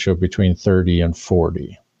buck-doe ratio between 30 and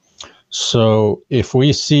 40. So if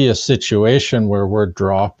we see a situation where we're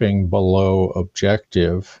dropping below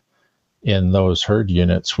objective in those herd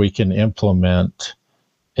units, we can implement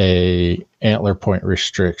a antler point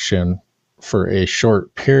restriction for a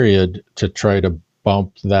short period to try to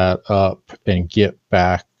bump that up and get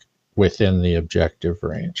back within the objective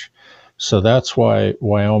range. So that's why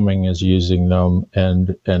Wyoming is using them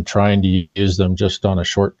and trying to use them just on a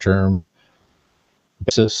short-term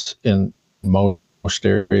basis in most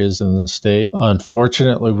areas in the state.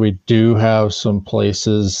 Unfortunately, we do have some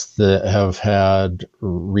places that have had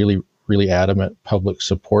really adamant public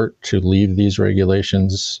support to leave these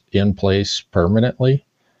regulations in place permanently.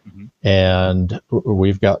 Mm-hmm. And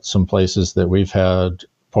we've got some places that we've had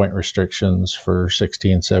point restrictions for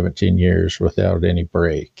 16, 17 years without any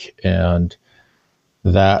break. And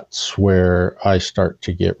that's where I start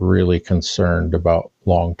to get really concerned about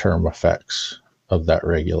long-term effects of that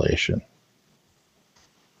regulation.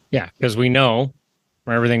 Yeah, because we know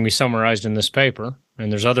from everything we summarized in this paper,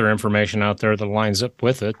 and there's other information out there that lines up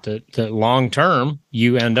with it, that long-term,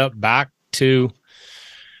 you end up back to,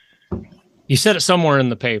 you said it somewhere in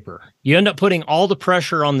the paper, you end up putting all the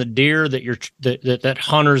pressure on the deer that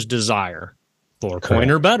hunters desire, 4-point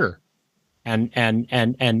or better. And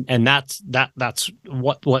that's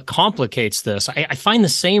what complicates this. I find the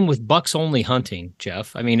same with bucks only hunting,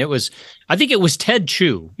 Jeff. I mean, I think it was Ted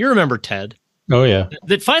Chu. You remember Ted? Oh, yeah.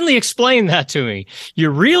 That finally explained that to me. You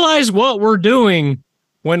realize what we're doing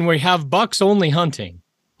when we have bucks only hunting.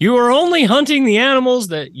 You are only hunting the animals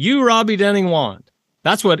that you, Robbie Denning, want.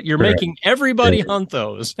 That's what you're making everybody hunt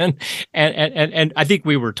those. And I think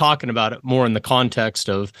we were talking about it more in the context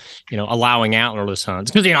of, allowing antlerless hunts.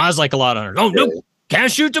 Because, I was like a lot of hunters. Oh, no,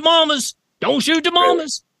 can't shoot the mamas. Don't shoot the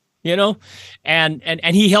mamas.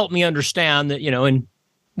 And he helped me understand that, and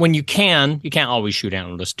when you can't always shoot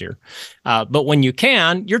antlerless deer. But when you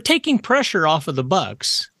can, you're taking pressure off of the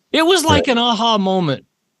bucks. It was like an aha moment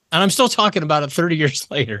And I'm still talking about it 30 years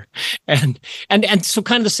later. And so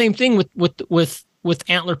kind of the same thing with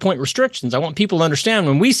antler point restrictions. I want people to understand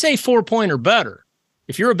when we say 4-point or better,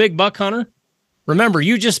 if you're a big buck hunter, remember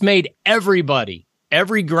you just made everybody,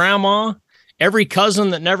 every grandma, every cousin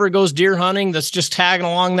that never goes deer hunting that's just tagging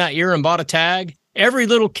along that year and bought a tag, every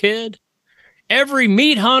little kid, every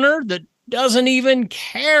meat hunter that doesn't even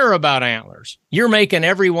care about antlers. You're making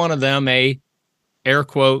every one of them a air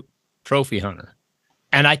quote trophy hunter.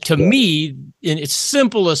 And to me, in its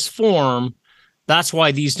simplest form, that's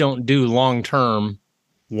why these don't do long-term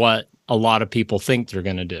what a lot of people think they're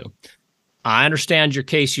going to do. I understand your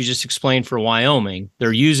case you just explained for Wyoming.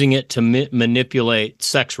 They're using it to manipulate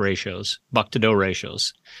sex ratios, buck to doe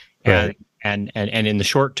ratios. Right. And in the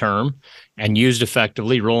short term and used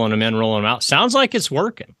effectively, rolling them in, rolling them out. Sounds like it's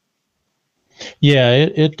working. Yeah,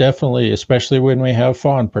 it definitely, especially when we have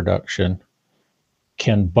fawn production,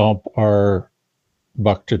 can bump our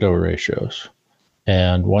buck to doe ratios.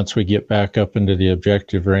 And once we get back up into the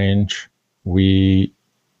objective range, we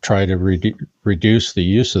try to reduce the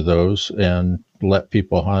use of those and let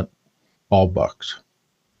people hunt all bucks.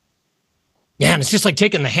 Yeah, and it's just like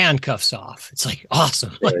taking the handcuffs off. It's like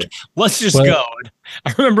awesome. Like, let's just go.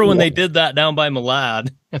 I remember when they did that down by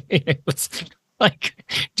Malad. I mean, it was like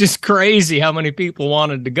just crazy how many people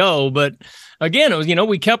wanted to go. But again, it was,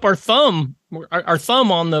 we kept our thumb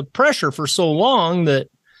on the pressure for so long that,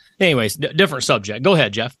 anyways, different subject. Go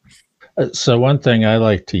ahead, Jeff. So one thing I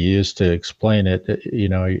like to use to explain it,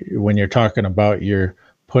 when you're talking about you're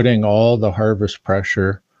putting all the harvest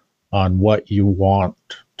pressure on what you want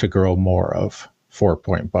to grow more of,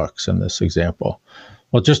 4-point bucks in this example.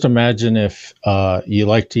 Well, just imagine if you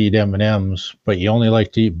like to eat M&Ms, but you only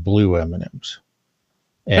like to eat blue M&Ms.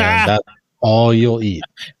 And that's all you'll eat.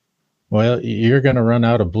 Well, you're going to run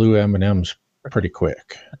out of blue M&Ms pretty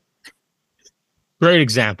quick. Great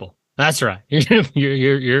example. That's right.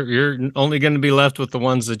 You're only going to be left with the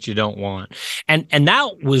ones that you don't want. And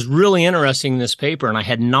that was really interesting in this paper. And I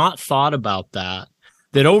had not thought about that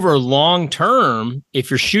over long term, if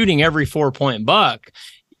you're shooting every 4-point buck,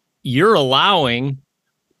 you're allowing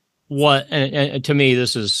what, and to me,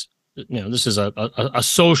 this is a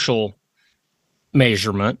social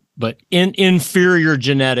measurement, but in inferior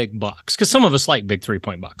genetic bucks, because some of us like big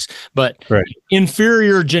 3-point bucks, but right.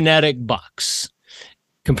 Inferior genetic bucks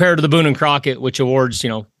compared to the Boone and Crockett, which awards,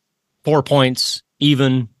 4 points,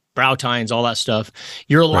 even, brow tines, all that stuff.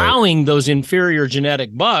 You're allowing those inferior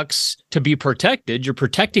genetic bucks to be protected. You're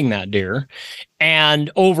protecting that deer.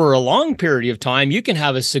 And over a long period of time, you can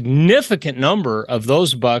have a significant number of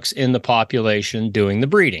those bucks in the population doing the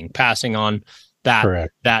breeding, passing on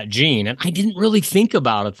that gene. And I didn't really think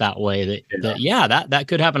about it that way, that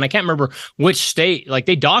could happen. I can't remember which state, like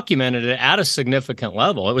they documented it at a significant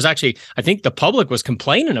level. It was actually, I think the public was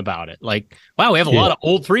complaining about it. Like, wow, we have a lot of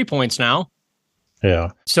old 3-points now.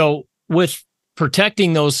 Yeah. So with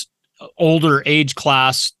protecting those older age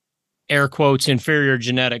class, air quotes, inferior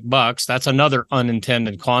genetic bucks, that's another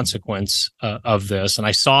unintended consequence of this. And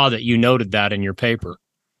I saw that you noted that in your paper.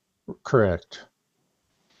 Correct.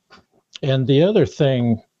 And the other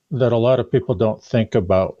thing that a lot of people don't think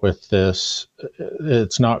about with this,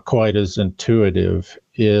 it's not quite as intuitive,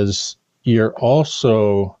 is you're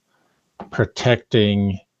also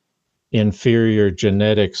protecting inferior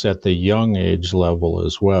genetics at the young age level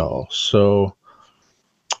as well. So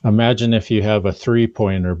imagine if you have a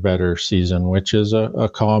 3-point or better season, which is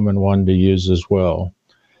a common one to use as well,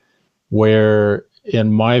 where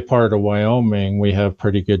in my part of Wyoming, we have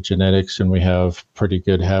pretty good genetics and we have pretty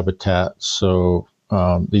good habitat. So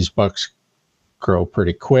these bucks grow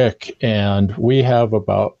pretty quick, and we have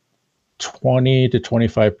about 20 to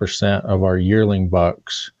 25% of our yearling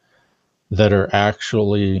bucks that are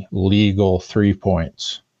actually legal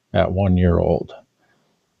 3-points at 1 year old.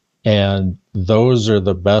 And those are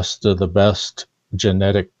the best of the best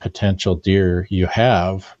genetic potential deer you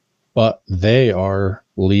have, but they are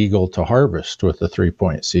legal to harvest with the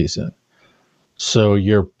 3-point season. So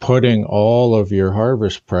you're putting all of your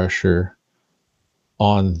harvest pressure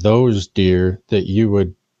on those deer that you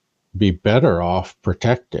would be better off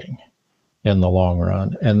protecting in the long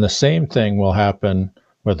run. And the same thing will happen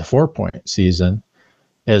with the 4-point season.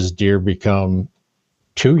 As deer become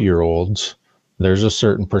 2-year-olds, there's a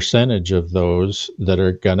certain percentage of those that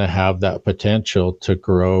are going to have that potential to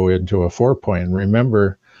grow into a 4-point. And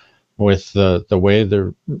remember, with the way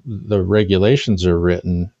the regulations are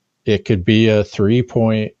written, it could be a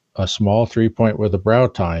 3-point, a small 3-point with a brow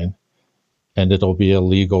tine, and it'll be a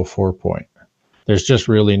legal 4-point. There's just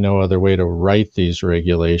really no other way to write these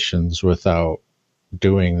regulations without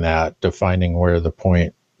doing that, defining where the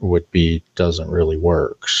point would be doesn't really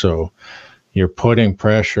work. So you're putting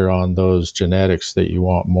pressure on those genetics that you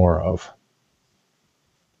want more of.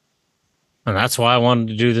 And that's why I wanted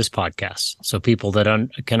to do this podcast, so people that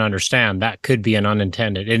can understand that could be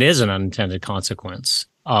it is an unintended consequence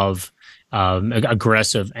of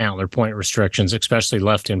aggressive antler point restrictions, especially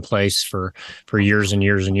left in place for years and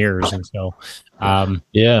years and years. And so,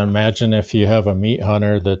 yeah, imagine if you have a meat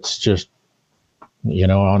hunter that's just,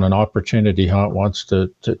 on an opportunity hunt wants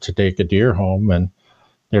to take a deer home, and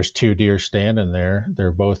there's 2 deer standing there.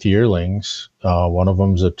 They're both yearlings. One of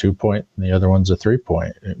them's a 2-point and the other one's a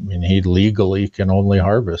 3-point. I mean, he legally can only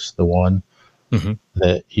harvest the one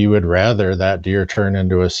that you would rather that deer turn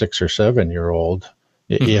into a 6 or 7-year-old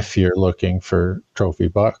if you're looking for trophy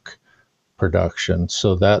buck production.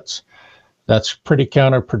 So that's pretty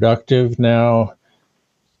counterproductive. Now,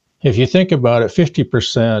 if you think about it,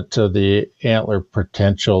 50% of the antler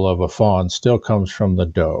potential of a fawn still comes from the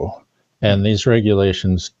doe. And these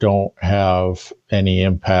regulations don't have any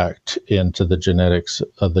impact into the genetics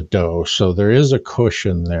of the doe. So there is a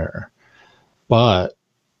cushion there. But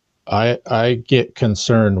I get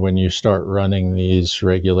concerned when you start running these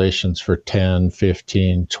regulations for 10,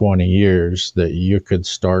 15, 20 years that you could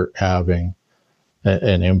start having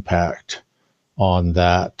an impact on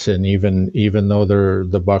that. And even though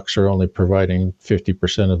the bucks are only providing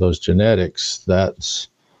 50% of those genetics, that's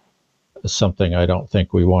something I don't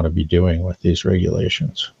think we want to be doing with these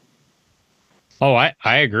regulations. Oh, I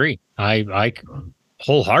agree. I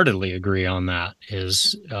wholeheartely agree on that.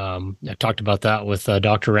 I talked about that with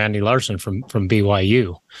Dr. Randy Larson from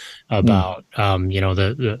BYU about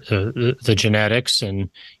the genetics, and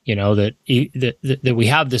that we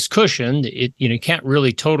have this cushion. You can't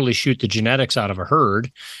really totally shoot the genetics out of a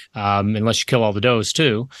herd unless you kill all the does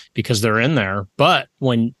too, because they're in there. But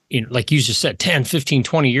when, like you just said, 10, 15,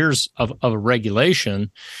 20 years of a regulation,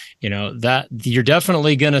 that you're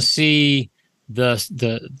definitely going to see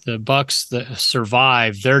the bucks that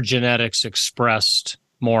survive, their genetics expressed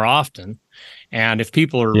more often. And if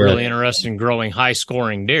people are really interested in growing high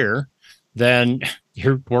scoring deer, then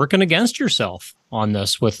you're working against yourself on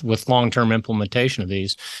this with long-term implementation of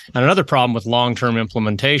these. And another problem with long-term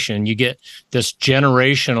implementation, you get this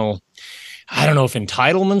generational, I don't know if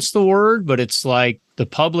entitlement's the word, but it's like the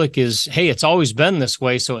public is, hey, it's always been this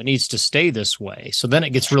way, so it needs to stay this way. So then it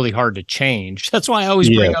gets really hard to change. That's why I always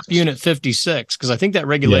bring up Unit 56, because I think that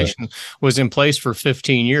regulation was in place for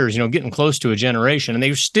 15 years, getting close to a generation, and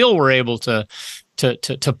they still were able to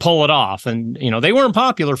pull it off. And, they weren't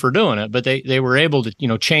popular for doing it, but they were able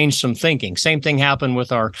to, change some thinking. Same thing happened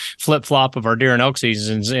with our flip-flop of our deer and elk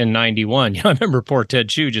seasons in 91. I remember poor Ted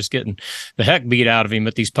Chu just getting the heck beat out of him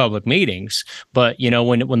at these public meetings. But,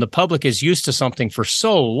 when the public is used to something for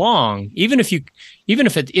so long, even if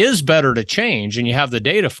it is better to change and you have the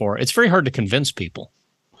data for it, it's very hard to convince people.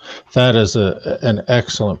 That is an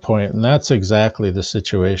excellent point, and that's exactly the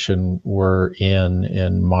situation we're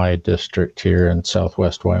in my district here in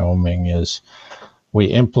Southwest Wyoming. Is we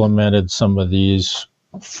implemented some of these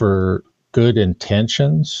for good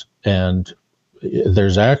intentions, and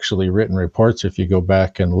there's actually written reports, if you go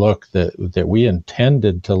back and look, that we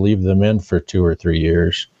intended to leave them in for 2 or 3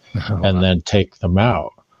 years and then take them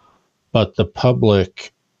out. But the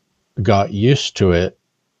public got used to it,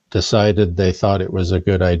 decided they thought it was a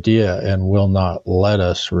good idea, and will not let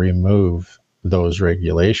us remove those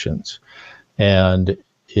regulations. And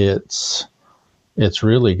it's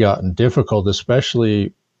really gotten difficult,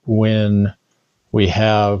 especially when we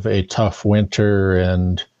have a tough winter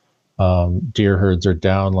and deer herds are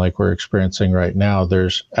down like we're experiencing right now.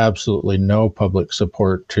 There's absolutely no public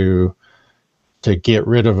support to get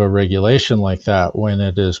rid of a regulation like that when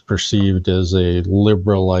it is perceived as a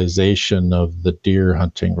liberalization of the deer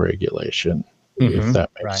hunting regulation, if that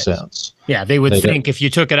makes sense. Yeah, they would think if you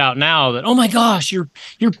took it out now that, oh my gosh, you're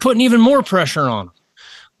putting even more pressure on them.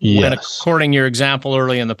 Yes. When, according to your example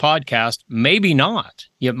early in the podcast, maybe not.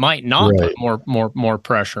 You might not put more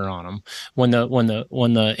pressure on them when the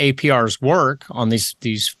APRs work on these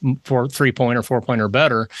 3-point or 4-point or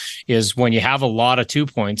better, is when you have a lot of 2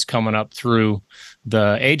 points coming up through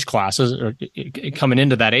the age classes or coming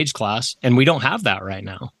into that age class, and we don't have that right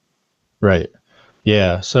now. Right.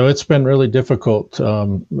 Yeah. So it's been really difficult.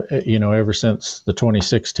 Ever since the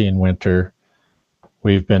 2016 winter,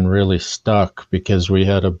 we've been really stuck because we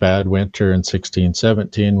had a bad winter in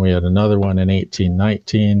 16-17. We had another one in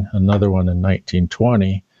 18-19, another one in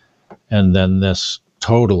 19-20, and then this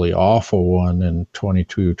totally awful one in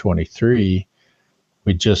 22-23.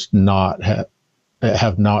 We just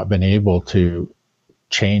have not been able to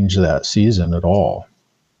change that season at all.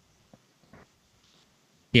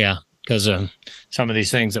 Yeah. because of some of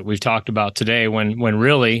these things that we've talked about today, when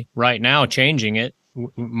really right now changing it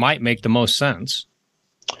might make the most sense.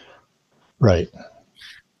 Right.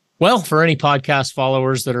 Well, for any podcast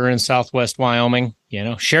followers that are in Southwest Wyoming,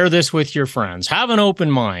 share this with your friends. Have an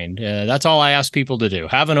open mind. That's all I ask people to do.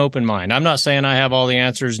 Have an open mind. I'm not saying I have all the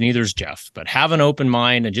answers, neither's Jeff, but have an open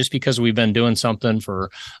mind. And just because we've been doing something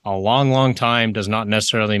for a long, long time does not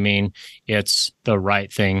necessarily mean it's the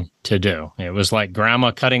right thing to do. It was like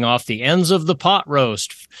grandma cutting off the ends of the pot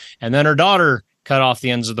roast, and then her daughter cut off the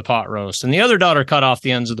ends of the pot roast, and the other daughter cut off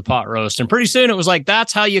the ends of the pot roast. And pretty soon it was like,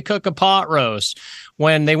 that's how you cook a pot roast.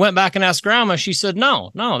 When they went back and asked grandma, she said,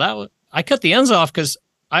 no, I cut the ends off because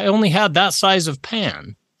I only had that size of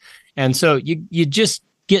pan. And so you just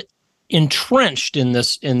get entrenched in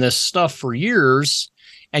this stuff for years.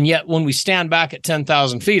 And yet when we stand back at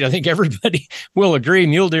 10,000 feet, I think everybody will agree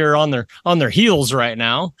mule deer are on their heels right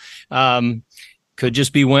now. Could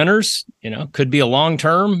just be winners, could be a long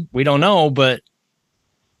term. We don't know, but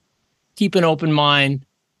keep an open mind,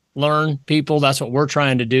 learn, people. That's what we're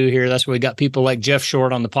trying to do here. That's why we got people like Jeff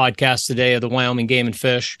Short on the podcast today of the Wyoming Game and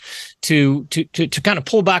Fish to kind of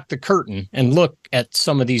pull back the curtain and look at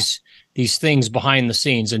some of these things behind the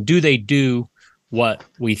scenes, and do they do what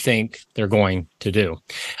we think they're going to do.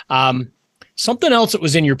 Something else that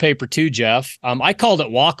was in your paper too, Jeff, I called it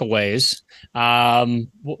walkaways.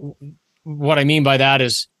 What I mean by that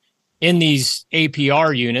is, in these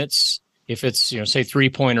APR units, if it's, say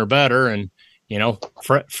 3-point or better, and,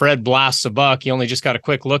 Fred blasts a buck, you only just got a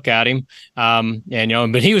quick look at him.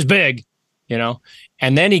 But he was big, and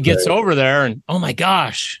then he gets over there and, oh my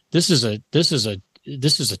gosh, this is a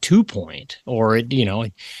 2-point, or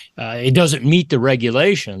it doesn't meet the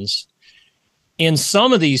regulations. In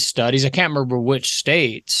some of these studies, I can't remember which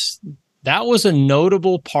states, that was a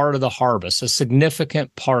notable part of the harvest. A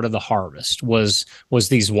significant part of the harvest was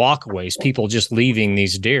these walkaways, people just leaving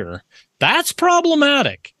these deer. That's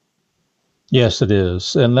problematic. Yes, it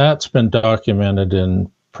is. And that's been documented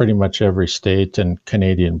in pretty much every state and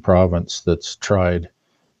Canadian province that's tried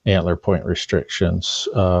antler point restrictions.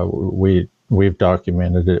 We've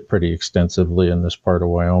documented it pretty extensively in this part of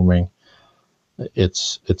Wyoming.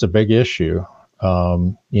 It's a big issue.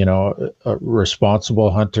 A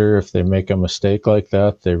responsible hunter, if they make a mistake like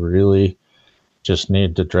that, they really just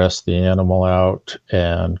need to dress the animal out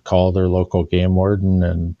and call their local game warden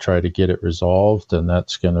and try to get it resolved. And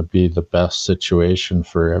that's going to be the best situation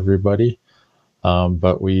for everybody.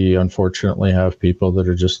 But we unfortunately have people that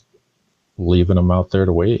are just leaving them out there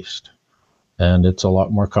to waste. And it's a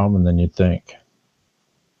lot more common than you'd think.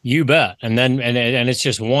 You bet. And then, and it's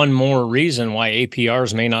just one more reason why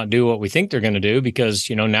APRs may not do what we think they're going to do, because,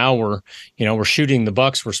 now we're shooting the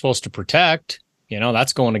bucks we're supposed to protect.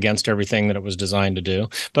 That's going against everything that it was designed to do.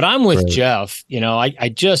 But I'm with Jeff.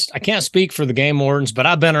 I can't speak for the game wardens, but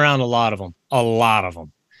I've been around a lot of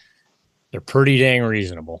them. They're pretty dang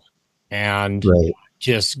reasonable. And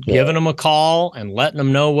just giving them a call and letting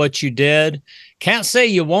them know what you did. Can't say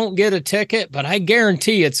you won't get a ticket, but I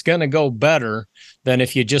guarantee it's going to go better than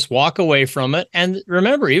if you just walk away from it. And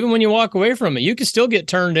remember, even when you walk away from it, you can still get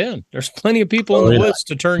turned in. There's plenty of people in the woods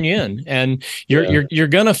to turn you in, and you're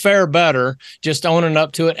going to fare better just owning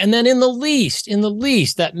up to it. And then in the least,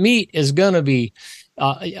 that meat is going to be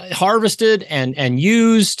harvested and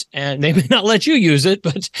used, and they may not let you use it,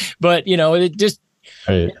 but it just,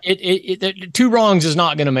 two wrongs is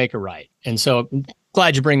not going to make a right. And so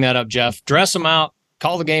glad you bring that up, Jeff. Dress them out,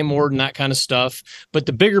 call the game warden, that kind of stuff. But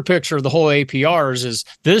the bigger picture of the whole APRs is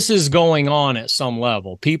this is going on at some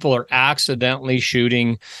level. People are accidentally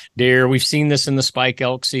shooting deer. We've seen this in the spike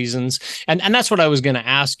elk seasons. And that's what I was going to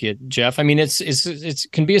ask you, Jeff. I mean, it's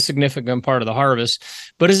can be a significant part of the harvest,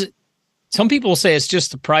 but some people say it's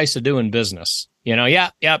just the price of doing business. You're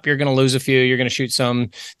going to lose a few. You're going to shoot some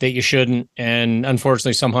that you shouldn't. And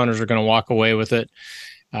unfortunately, some hunters are going to walk away with it.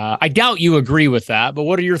 I doubt you agree with that, but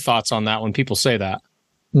what are your thoughts on that when people say that?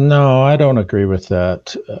 No, I don't agree with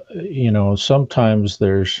that. Sometimes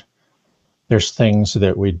there's things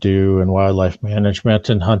that we do in wildlife management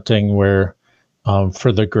and hunting where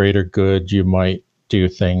for the greater good, you might do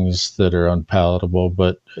things that are unpalatable,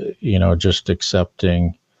 but, just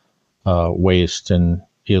accepting waste and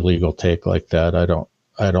illegal take like that,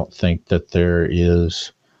 I don't think that there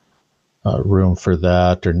is room for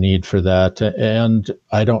that or need for that. And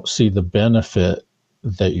I don't see the benefit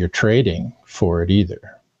that you're trading for it either.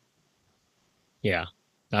 Yeah,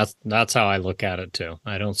 that's how I look at it too.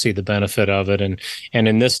 I don't see the benefit of it. And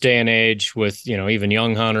in this day and age with, even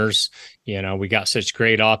young hunters, we got such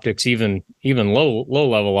great optics, even low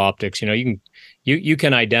level optics, you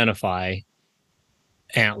can identify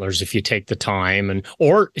antlers if you take the time,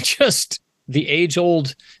 or just the age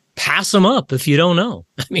old pass them up if you don't know.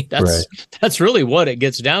 I mean, that's really what it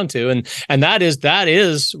gets down to. And that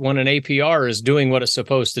is when an APR is doing what it's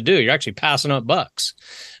supposed to do. You're actually passing up bucks.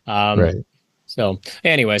 Right. So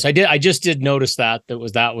anyways, I just did notice that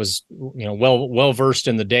was, well versed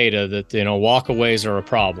in the data that, walkaways are a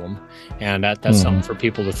problem, and that's something for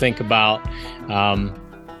people to think about.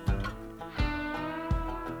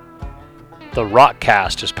 The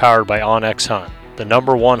Rockcast is powered by OnX Hunt, the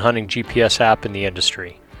 #1 hunting GPS app in the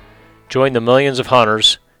industry. Join the millions of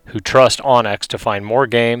hunters who trust OnX to find more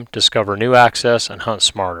game, discover new access, and hunt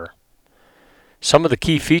smarter. Some of the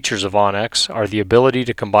key features of OnX are the ability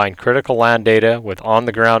to combine critical land data with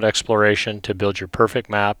on-the-ground exploration to build your perfect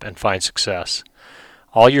map and find success.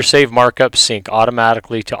 All your saved markups sync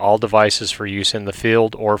automatically to all devices for use in the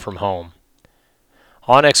field or from home.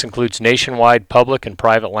 OnX includes nationwide public and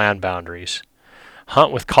private land boundaries.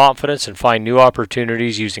 Hunt with confidence and find new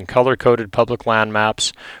opportunities using color-coded public land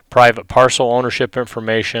maps, private parcel ownership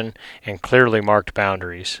information, and clearly marked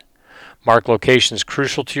boundaries. Mark locations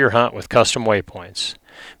crucial to your hunt with custom waypoints.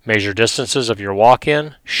 Measure distances of your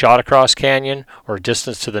walk-in, shot across canyon, or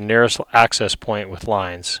distance to the nearest access point with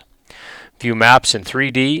lines. View maps in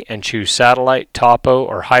 3D and choose satellite, topo,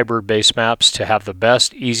 or hybrid base maps to have the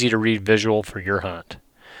best, easy-to-read visual for your hunt.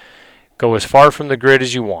 Go as far from the grid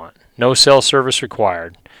as you want. No cell service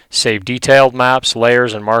required. Save detailed maps,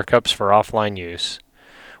 layers, and markups for offline use.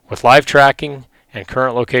 With live tracking and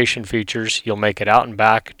current location features, you'll make it out and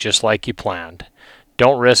back just like you planned.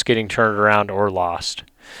 Don't risk getting turned around or lost.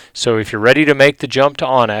 So if you're ready to make the jump to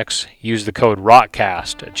OnX, use the code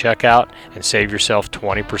ROCKCAST at checkout and save yourself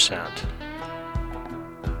 20%.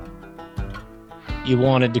 You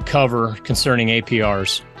wanted to cover concerning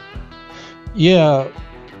APRs. Yeah,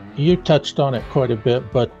 you touched on it quite a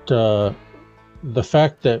bit, but the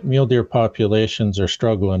fact that mule deer populations are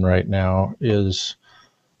struggling right now is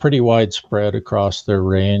pretty widespread across their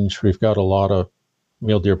range. We've got a lot of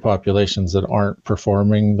mule deer populations that aren't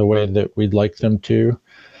performing the way that we'd like them to.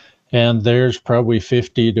 And there's probably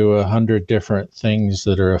 50 to 100 different things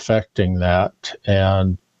that are affecting that.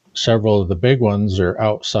 And several of the big ones are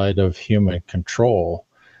outside of human control.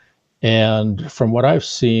 And from what I've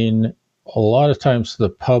seen, a lot of times the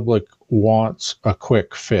public wants a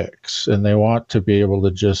quick fix, and they want to be able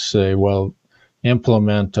to just say, well,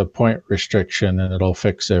 implement a point restriction and it'll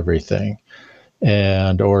fix everything,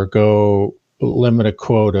 or go limit a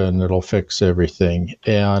quota and it'll fix everything.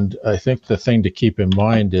 And I think the thing to keep in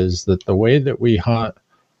mind is that the way that we hunt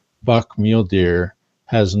buck mule deer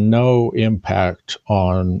has no impact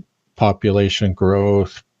on population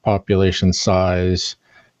growth, population size,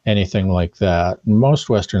 anything like that. Most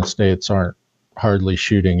Western states aren't hardly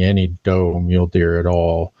shooting any doe mule deer at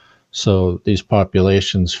all. So these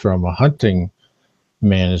populations from a hunting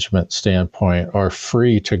management standpoint are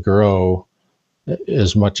free to grow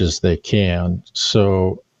as much as they can.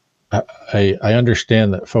 So I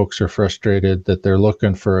understand that folks are frustrated that they're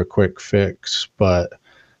looking for a quick fix, but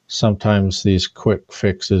sometimes these quick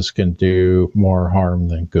fixes can do more harm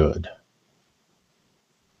than good.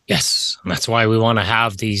 Yes, and that's why we want to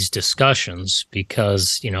have these discussions,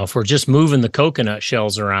 because, if we're just moving the coconut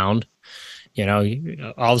shells around,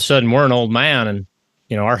 all of a sudden we're an old man and,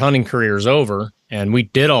 our hunting career is over and we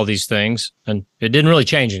did all these things and it didn't really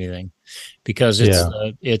change anything, because it's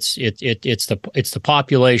the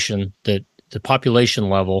population, that the population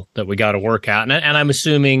level that we got to work at. And I'm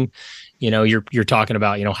assuming, you're talking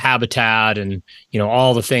about, habitat and,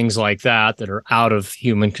 all the things like that are out of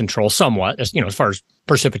human control somewhat, as far as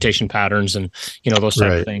precipitation patterns and, those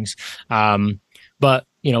type of things. But,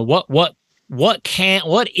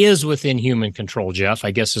 what is within human control, Jeff,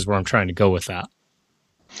 I guess is where I'm trying to go with that.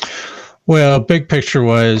 Well, big picture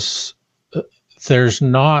wise, there's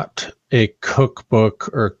not a cookbook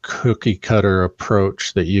or cookie cutter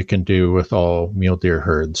approach that you can do with all mule deer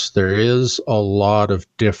herds. There is a lot of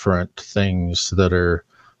different things that are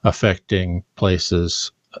affecting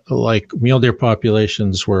places. Like mule deer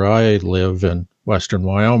populations where I live in Western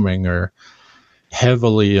Wyoming are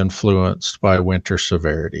heavily influenced by winter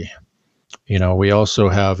severity. We also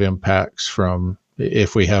have impacts from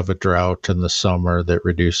if we have a drought in the summer that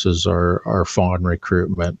reduces our fawn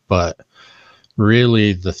recruitment. But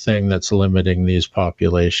really the thing that's limiting these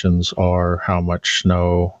populations are how much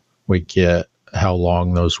snow we get, how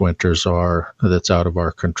long those winters are. That's out of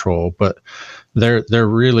our control. But there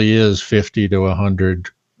really is 50 to 100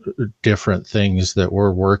 different things that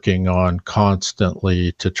we're working on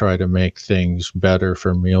constantly to try to make things better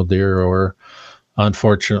for mule deer or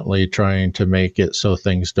unfortunately trying to make it so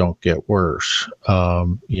things don't get worse.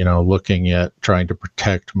 Looking at trying to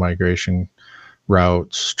protect migration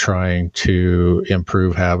routes, trying to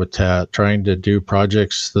improve habitat, trying to do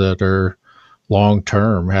projects that are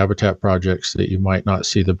long-term habitat projects that you might not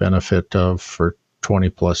see the benefit of for 20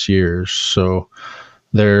 plus years. So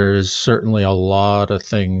there's certainly a lot of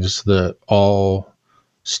things that all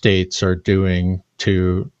states are doing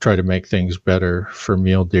to try to make things better for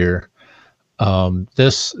mule deer.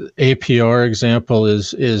 This APR example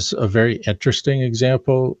is a very interesting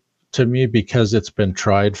example to me because it's been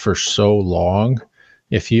tried for so long.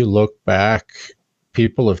 If you look back,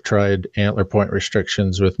 people have tried antler point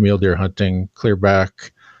restrictions with mule deer hunting clear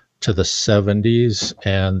back to the 70s,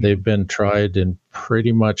 and they've been tried in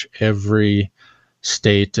pretty much every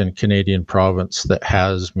state and Canadian province that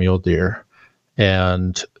has mule deer.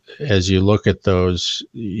 And as you look at those,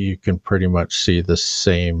 you can pretty much see the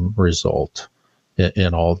same result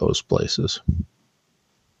in all those places.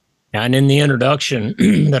 And in the introduction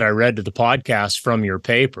that I read to the podcast from your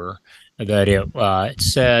paper, that it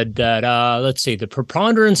said that, let's see, the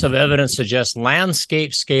preponderance of evidence suggests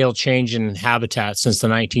landscape scale change in habitat since the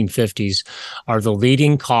 1950s are the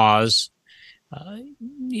leading cause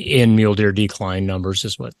in mule deer decline numbers,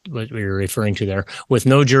 is what we were referring to there, with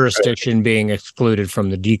no jurisdiction being excluded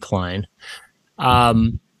from the decline.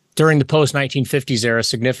 During the post-1950s era,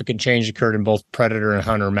 significant change occurred in both predator and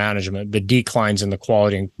hunter management. The declines in the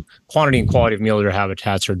quantity and quality of mule deer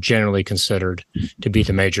habitats are generally considered to be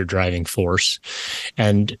the major driving force.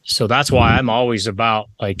 And so that's why I'm always about,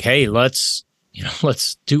 like, hey, let's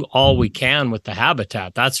do all we can with the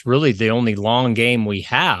habitat. That's really the only long game we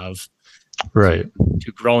have, right,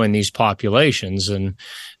 to grow in these populations. And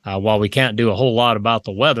while we can't do a whole lot about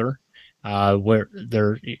the weather,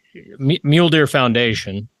 Mule Deer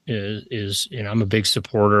Foundation is I'm a big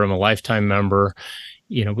supporter. I'm a lifetime member.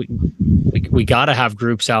 We got to have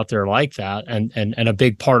groups out there like that, and a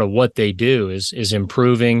big part of what they do is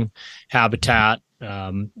improving habitat,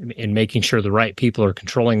 and making sure the right people are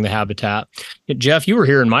controlling the habitat. Jeff, you were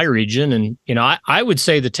here in my region, and I would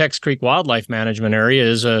say the Tex Creek Wildlife Management Area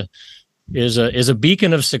is a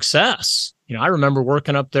beacon of success. I remember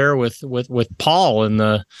working up there with Paul in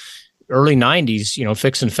the early 90s,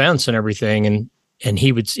 fixing fence and everything. And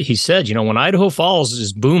he said, when Idaho Falls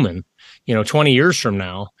is booming, 20 years from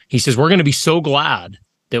now, he says, we're going to be so glad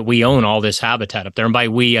that we own all this habitat up there. And by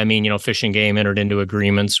we, I mean, Fish and Game entered into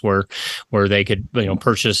agreements where they could,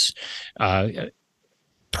 purchase,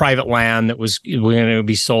 private land that was going to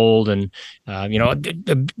be sold, and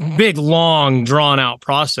a big, long, drawn out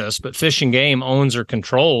process. But Fish and Game owns or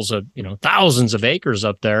controls thousands of acres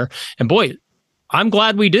up there. And boy, I'm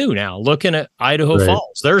glad we do now. Looking at Idaho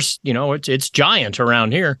Falls, there's it's giant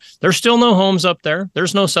around here. There's still no homes up there.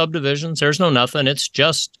 There's no subdivisions. There's no nothing. It's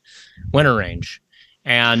just winter range.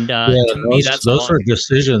 And to me, those are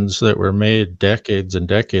decisions that were made decades and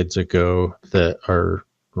decades ago that are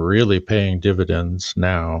really paying dividends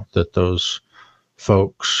now, that those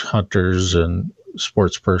folks, hunters and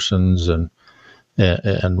sports persons and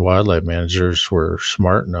wildlife managers were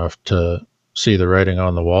smart enough to see the writing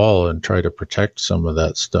on the wall and try to protect some of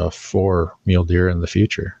that stuff for mule deer in the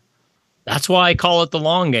future. That's why I call it the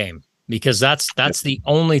long game, because that's the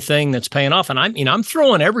only thing that's paying off. And I'm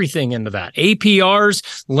throwing everything into that.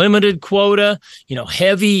 APRs, limited quota,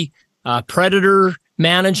 heavy predator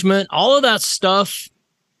management, all of that stuff.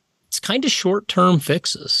 It's kind of short-term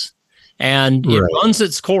fixes, and it runs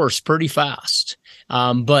its course pretty fast.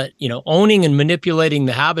 But owning and manipulating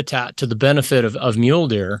the habitat to the benefit of mule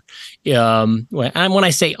deer. And when I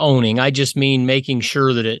say owning, I just mean making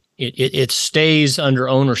sure that it stays under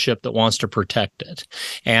ownership that wants to protect it.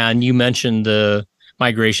 And you mentioned the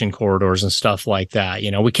migration corridors and stuff like that.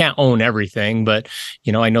 We can't own everything, but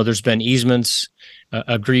I know there's been easements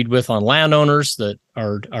agreed with on landowners that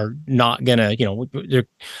are not gonna, they're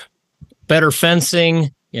better fencing,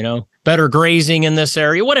 better grazing in this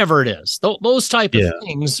area, whatever it is, those type of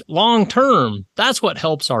things, long term, that's what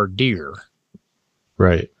helps our deer.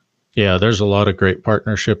 Right. Yeah, there's a lot of great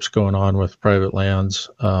partnerships going on with private lands,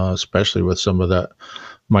 especially with some of that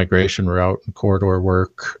migration route and corridor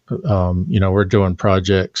work. We're doing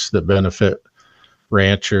projects that benefit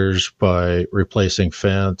ranchers by replacing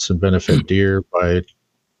fence and benefit deer by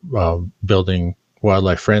building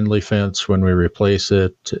wildlife-friendly fence when we replace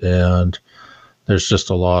it. And there's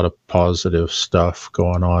just a lot of positive stuff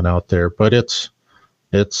going on out there, but it's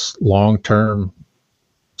long-term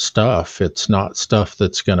stuff. It's not stuff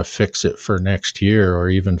that's going to fix it for next year or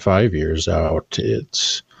even 5 years out.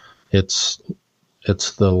 It's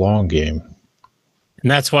the long game.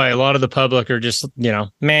 And that's why a lot of the public are just,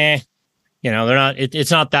 meh. They're not,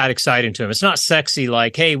 it's not that exciting to them. It's not sexy.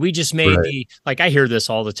 Like, hey, we just made like, I hear this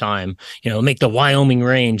all the time, make the Wyoming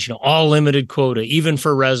range, all limited quota, even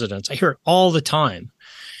for residents. I hear it all the time.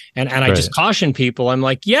 And I just caution people. I'm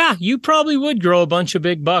like, yeah, you probably would grow a bunch of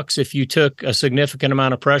big bucks if you took a significant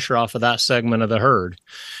amount of pressure off of that segment of the herd.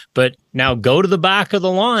 But now go to the back of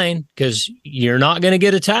the line, because you're not going to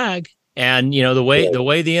get a tag. And, the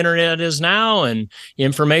way the internet is now and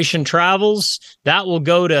information travels, that will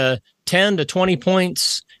go to 10 to 20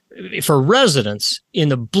 points for residents in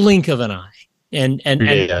the blink of an eye. And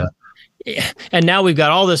now we've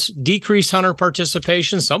got all this decreased hunter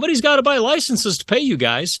participation. Somebody's got to buy licenses to pay you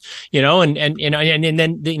guys, and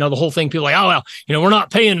then, the whole thing, people are like, oh, well, we're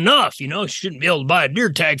not paying enough, shouldn't be able to buy a deer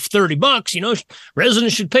tag for $30,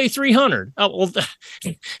 residents should pay $300. Oh, well,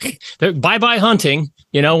 bye-bye hunting,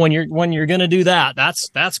 when you're going to do that,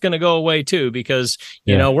 that's going to go away too, because,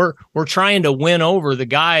 we're trying to win over the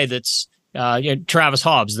guy that's, Travis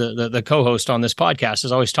Hobbs, the co-host on this podcast,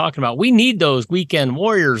 is always talking about, we need those weekend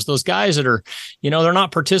warriors, those guys that are, they're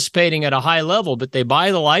not participating at a high level, but they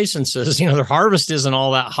buy the licenses, their harvest isn't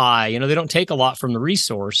all that high, they don't take a lot from the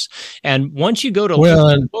resource. And once you go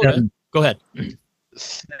to, go ahead.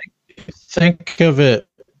 Think of it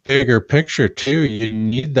bigger picture too. You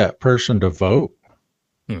need that person to vote.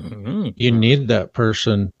 Mm-hmm. You need that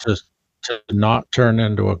person to not turn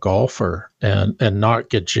into a golfer and not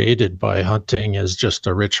get jaded by hunting as just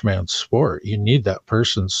a rich man's sport. You need that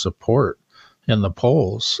person's support in the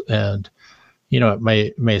polls. And,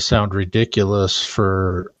 it may sound ridiculous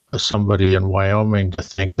for somebody in Wyoming to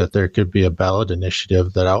think that there could be a ballot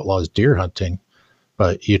initiative that outlaws deer hunting,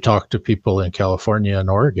 but you talk to people in California and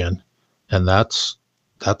Oregon, and that's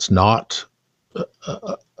not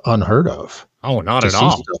unheard of. Oh, not at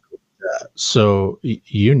all. So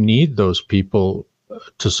you need those people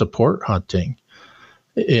to support hunting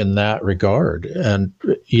in that regard. And,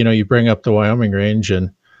 you bring up the Wyoming range,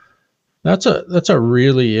 and that's a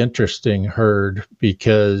really interesting herd,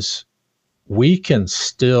 because we can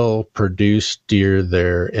still produce deer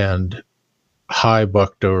there and high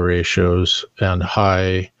buck-doe ratios and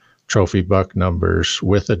high trophy buck numbers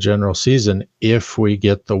with a general season if we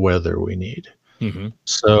get the weather we need. Mm-hmm.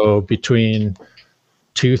 So between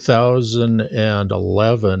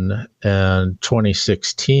 2011 and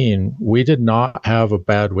 2016, we did not have a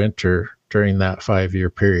bad winter during that 5-year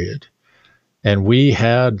period. And we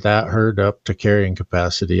had that herd up to carrying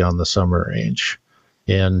capacity on the summer range.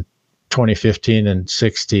 In 2015 and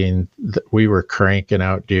 16, we were cranking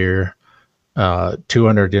out deer.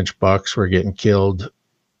 200-inch bucks were getting killed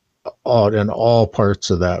in all parts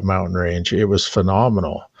of that mountain range. It was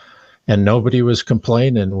phenomenal. And nobody was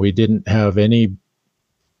complaining. We didn't have any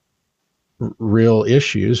real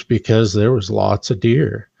issues because there was lots of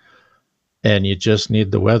deer, and you just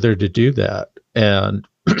need the weather to do that. And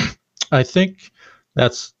I think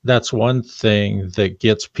that's one thing that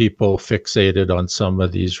gets people fixated on some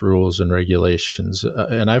of these rules and regulations.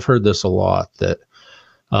 And I've heard this a lot, that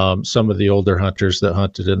some of the older hunters that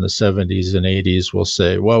hunted in the 70s and 80s will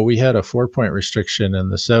say, well, we had a 4-point restriction in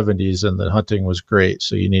the 70s and the hunting was great,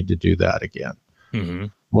 so you need to do that again. Mm-hmm.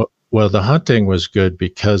 Well, the hunting was good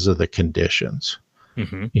because of the conditions.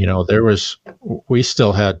 Mm-hmm. We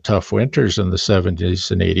still had tough winters in the 70s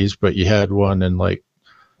and 80s, but you had one in like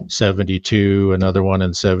 72, another one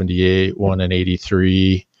in 78, one in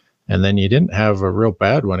 83, and then you didn't have a real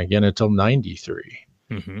bad one again until 93.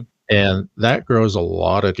 Mm-hmm. And that grows a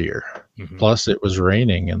lot of deer. Mm-hmm. Plus it was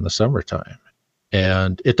raining in the summertime.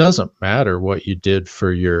 And it doesn't matter what you did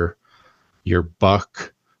for your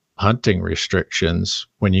buck hunting restrictions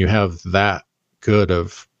when you have that good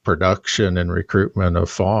of production and recruitment of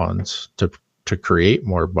fawns to create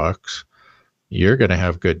more bucks. You're going to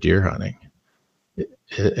have good deer hunting.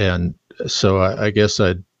 And so I guess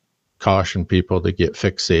I'd caution people to get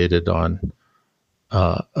fixated on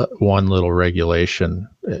one little regulation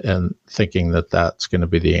and thinking that that's going to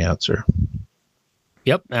be the answer.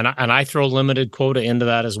 Yep. And I throw limited quota into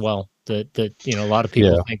that as well. That a lot of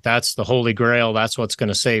people think that's the holy grail. That's what's going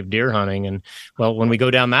to save deer hunting. And well, when we go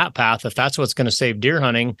down that path, if that's what's going to save deer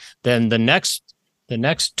hunting, then the next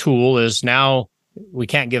tool is, now we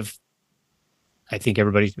can't give, I think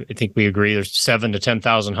we agree there's 7,000 to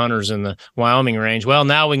 10,000 hunters in the Wyoming range. Well,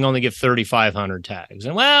 now we can only give 3,500 tags.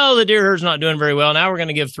 And well, the deer herd's not doing very well. Now we're going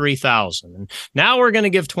to give 3,000. And now we're going to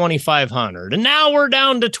give 2,500. And now we're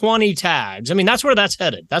down to 20 tags. I mean, that's where that's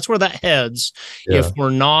headed. That's where that heads if we're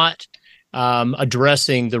not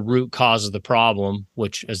addressing the root cause of the problem,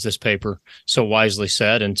 which, as this paper so wisely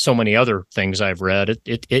said, and so many other things I've read,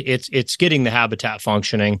 it's getting the habitat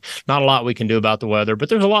functioning. Not a lot we can do about the weather, but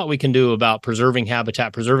there's a lot we can do about preserving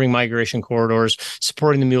habitat, preserving migration corridors,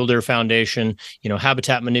 supporting the Mule Deer Foundation,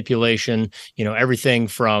 habitat manipulation, everything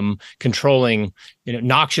from controlling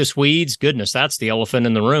noxious weeds. Goodness, that's the elephant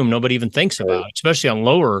in the room. Nobody even thinks about, especially on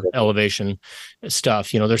lower elevation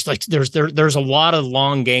stuff. There's a lot of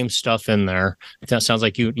long game stuff in there. That sounds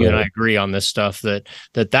like you and I agree on this stuff.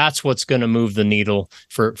 That's what's going to move the needle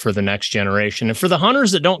for the next generation. And for the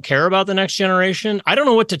hunters that don't care about the next generation, I don't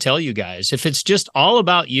know what to tell you guys. If it's just all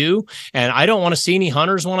about you, and I don't want to see any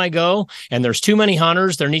hunters when I go, and there's too many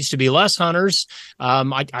hunters, there needs to be less hunters.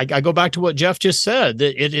 I go back to what Jeff just said,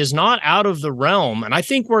 that it is not out of the realm. And I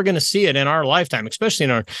think we're going to see it in our lifetime,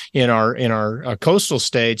 especially in our coastal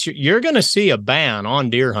states. You're going to see a ban on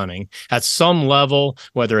deer hunting at some level,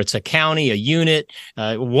 whether it's a county, a unit,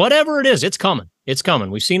 whatever it is. It's coming. It's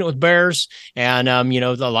coming. We've seen it with bears, and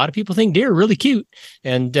a lot of people think deer are really cute,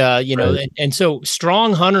 and and so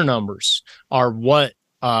strong hunter numbers are what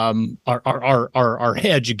our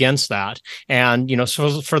hedge against that. And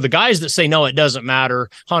so for the guys that say no, it doesn't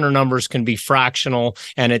matter, hunter numbers can be fractional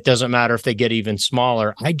and it doesn't matter if they get even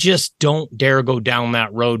smaller, I just don't dare go down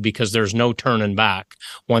that road, because there's no turning back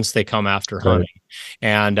once they come after hunting.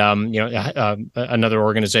 And another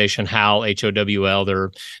organization, HOWL, HOWL,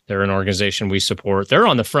 they're an organization we support. They're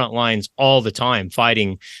on the front lines all the time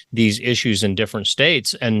fighting these issues in different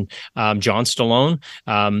states. And John Stallone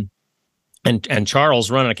and Charles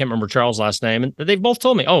running, I can't remember Charles' last name, and they've both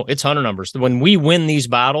told me, oh, it's hunter numbers. When we win these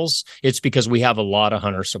battles, it's because we have a lot of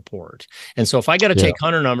hunter support. And so if I got to take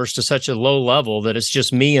hunter numbers to such a low level that it's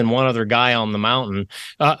just me and one other guy on the mountain,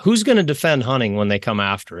 who's going to defend hunting when they come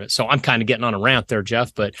after it? So I'm kind of getting on a rant there,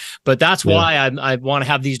 Jeff, but that's why I want to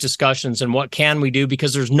have these discussions, and what can we do?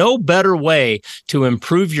 Because there's no better way to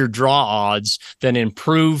improve your draw odds than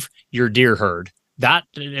improve your deer herd. That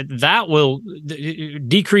will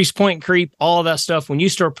decrease point creep, all of that stuff. When you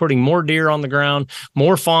start putting more deer on the ground,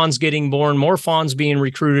 more fawns getting born, more fawns being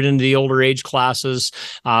recruited into the older age classes,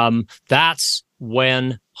 that's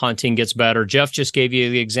when hunting gets better. Jeff just gave you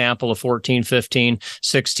the example of 14, 15,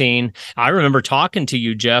 16. I remember talking to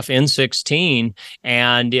you, Jeff, in 16,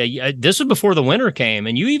 and this was before the winter came,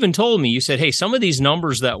 and you even told me, you said, hey, some of these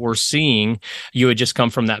numbers that we're seeing, you had just come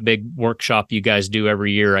from that big workshop you guys do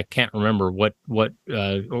every year. I can't remember what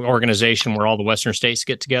organization where all the Western states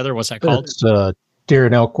get together. What's that called? It's Deer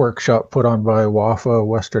and Elk Workshop put on by WAFA,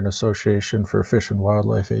 Western Association for Fish and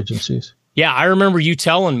Wildlife Agencies. Yeah, I remember you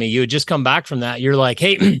telling me you had just come back from that. You're like,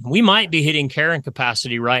 hey, we might be hitting carrying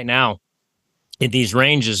capacity right now in these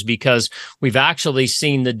ranges, because we've actually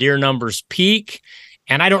seen the deer numbers peak.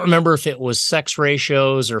 And I don't remember if it was sex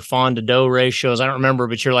ratios or fawn to doe ratios. I don't remember,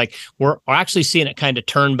 but you're like, we're actually seeing it kind of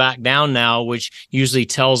turn back down now, which usually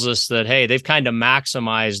tells us that, hey, they've kind of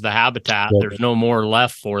maximized the habitat. There's no more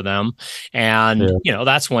left for them. And,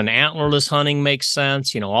 that's when antlerless hunting makes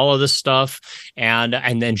sense, all of this stuff.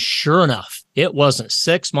 And then sure enough, it wasn't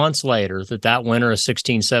 6 months later that winter of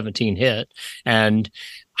 16, 17 hit. And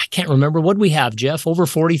I can't remember, what we have, Jeff, over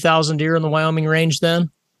 40,000 deer in the Wyoming range then?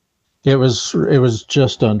 It was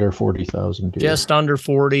just under 40,000 deer. Just under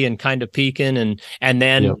 40 and kind of peaking. And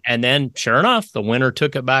then sure enough, the winter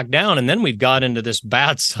took it back down. And then we've got into this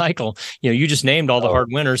bad cycle. You just named all the hard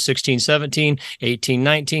winters, 16, 17, 18,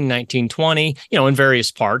 19, 19, 20, in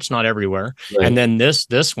various parts, not everywhere. Right. And then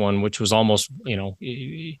this one, which was almost,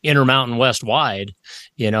 Intermountain West wide,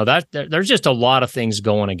 there's just a lot of things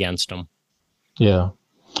going against them. Yeah.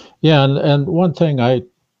 Yeah. And one thing I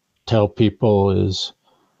tell people is,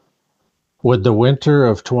 would the winter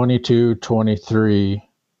of 22, 23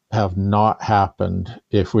 have not happened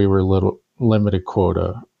if we were limited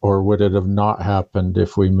quota, or would it have not happened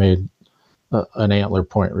if we made an antler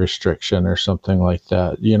point restriction or something like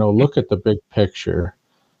that? Look at the big picture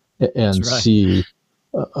and see,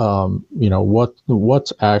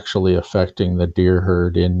 what's actually affecting the deer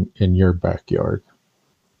herd in your backyard.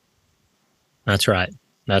 That's right.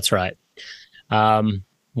 That's right.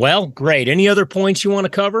 Well, great. Any other points you want to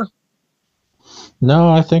cover?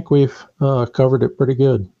 No, I think we've covered it pretty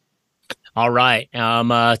good. All right.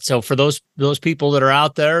 So for those people that are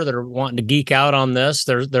out there that are wanting to geek out on this,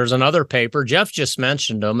 there's another paper. Jeff just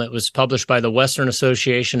mentioned them. It was published by the Western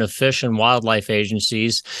Association of Fish and Wildlife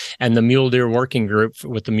Agencies and the Mule Deer Working Group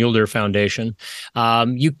with the Mule Deer Foundation.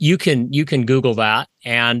 You can Google that,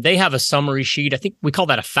 and they have a summary sheet. I think we call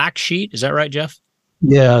that a fact sheet. Is that right, Jeff?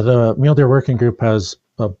 Yeah, the Mule Deer Working Group has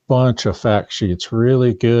a bunch of fact sheets,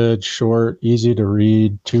 really good, short, easy to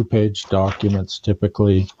read, 2-page documents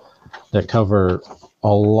typically. that cover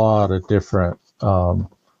a lot of different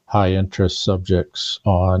high interest subjects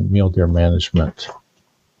on mule deer management.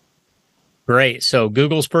 Great. So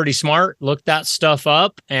Google's pretty smart. Look that stuff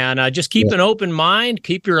up and just keep an open mind,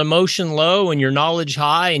 keep your emotion low and your knowledge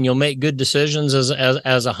high, and you'll make good decisions as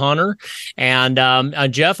a hunter. And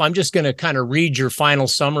Jeff, I'm just going to kind of read your final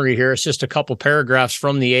summary here. It's just a couple paragraphs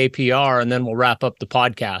from the APR, and then we'll wrap up the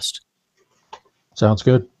podcast. Sounds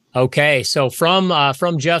good. Okay, so from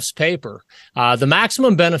Jeff's paper, the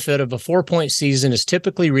maximum benefit of a 4-point season is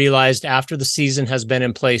typically realized after the season has been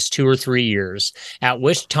in place 2 or 3 years, at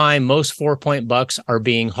which time most 4-point bucks are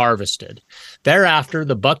being harvested. Thereafter,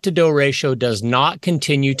 the buck-to-doe ratio does not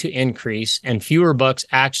continue to increase, and fewer bucks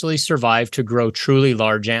actually survive to grow truly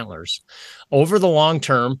large antlers. Over the long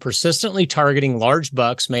term, persistently targeting large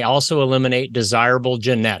bucks may also eliminate desirable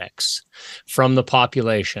genetics from the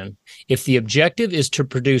population. If the objective is to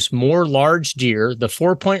produce more large deer, the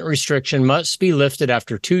 4-point restriction must be lifted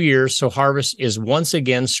after 2 years so harvest is once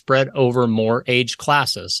again spread over more age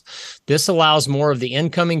classes. This allows more of the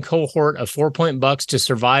incoming cohort of 4-point bucks to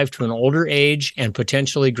survive to an older age and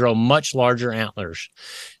potentially grow much larger antlers.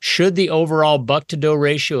 Should the overall buck-to-doe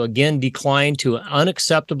ratio again decline to an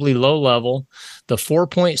unacceptably low level, the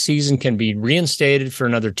 4-point season can be reinstated for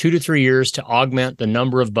another 2 to 3 years to augment the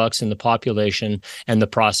number of bucks in the population, and the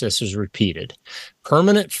process is repeated.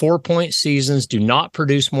 Permanent 4-point seasons do not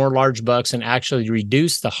produce more large bucks and actually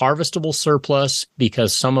reduce the harvestable surplus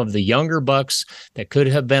because some of the younger bucks that could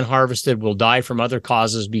have been harvested will die from other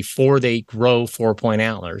causes before they grow 4-point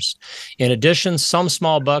antlers. In addition, some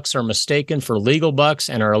small bucks are mistaken for legal bucks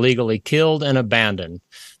and are illegally killed and abandoned.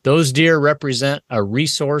 Those deer represent a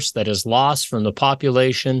resource that is lost from the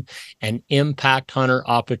population and impact hunter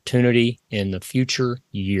opportunity in the future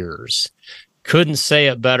years. Couldn't say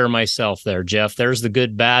it better myself there, Jeff. There's the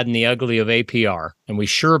good, bad, and the ugly of APR. And we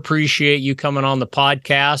sure appreciate you coming on the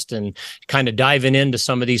podcast and kind of diving into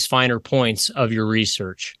some of these finer points of your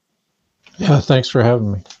research. Yeah, thanks for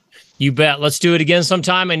having me. You bet. Let's do it again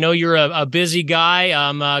sometime. I know you're a busy guy.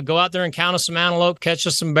 Go out there and count us some antelope, catch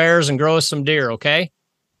us some bears, and grow us some deer, okay?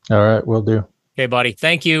 All right, will do. Okay, buddy.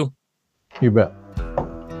 Thank you. You bet.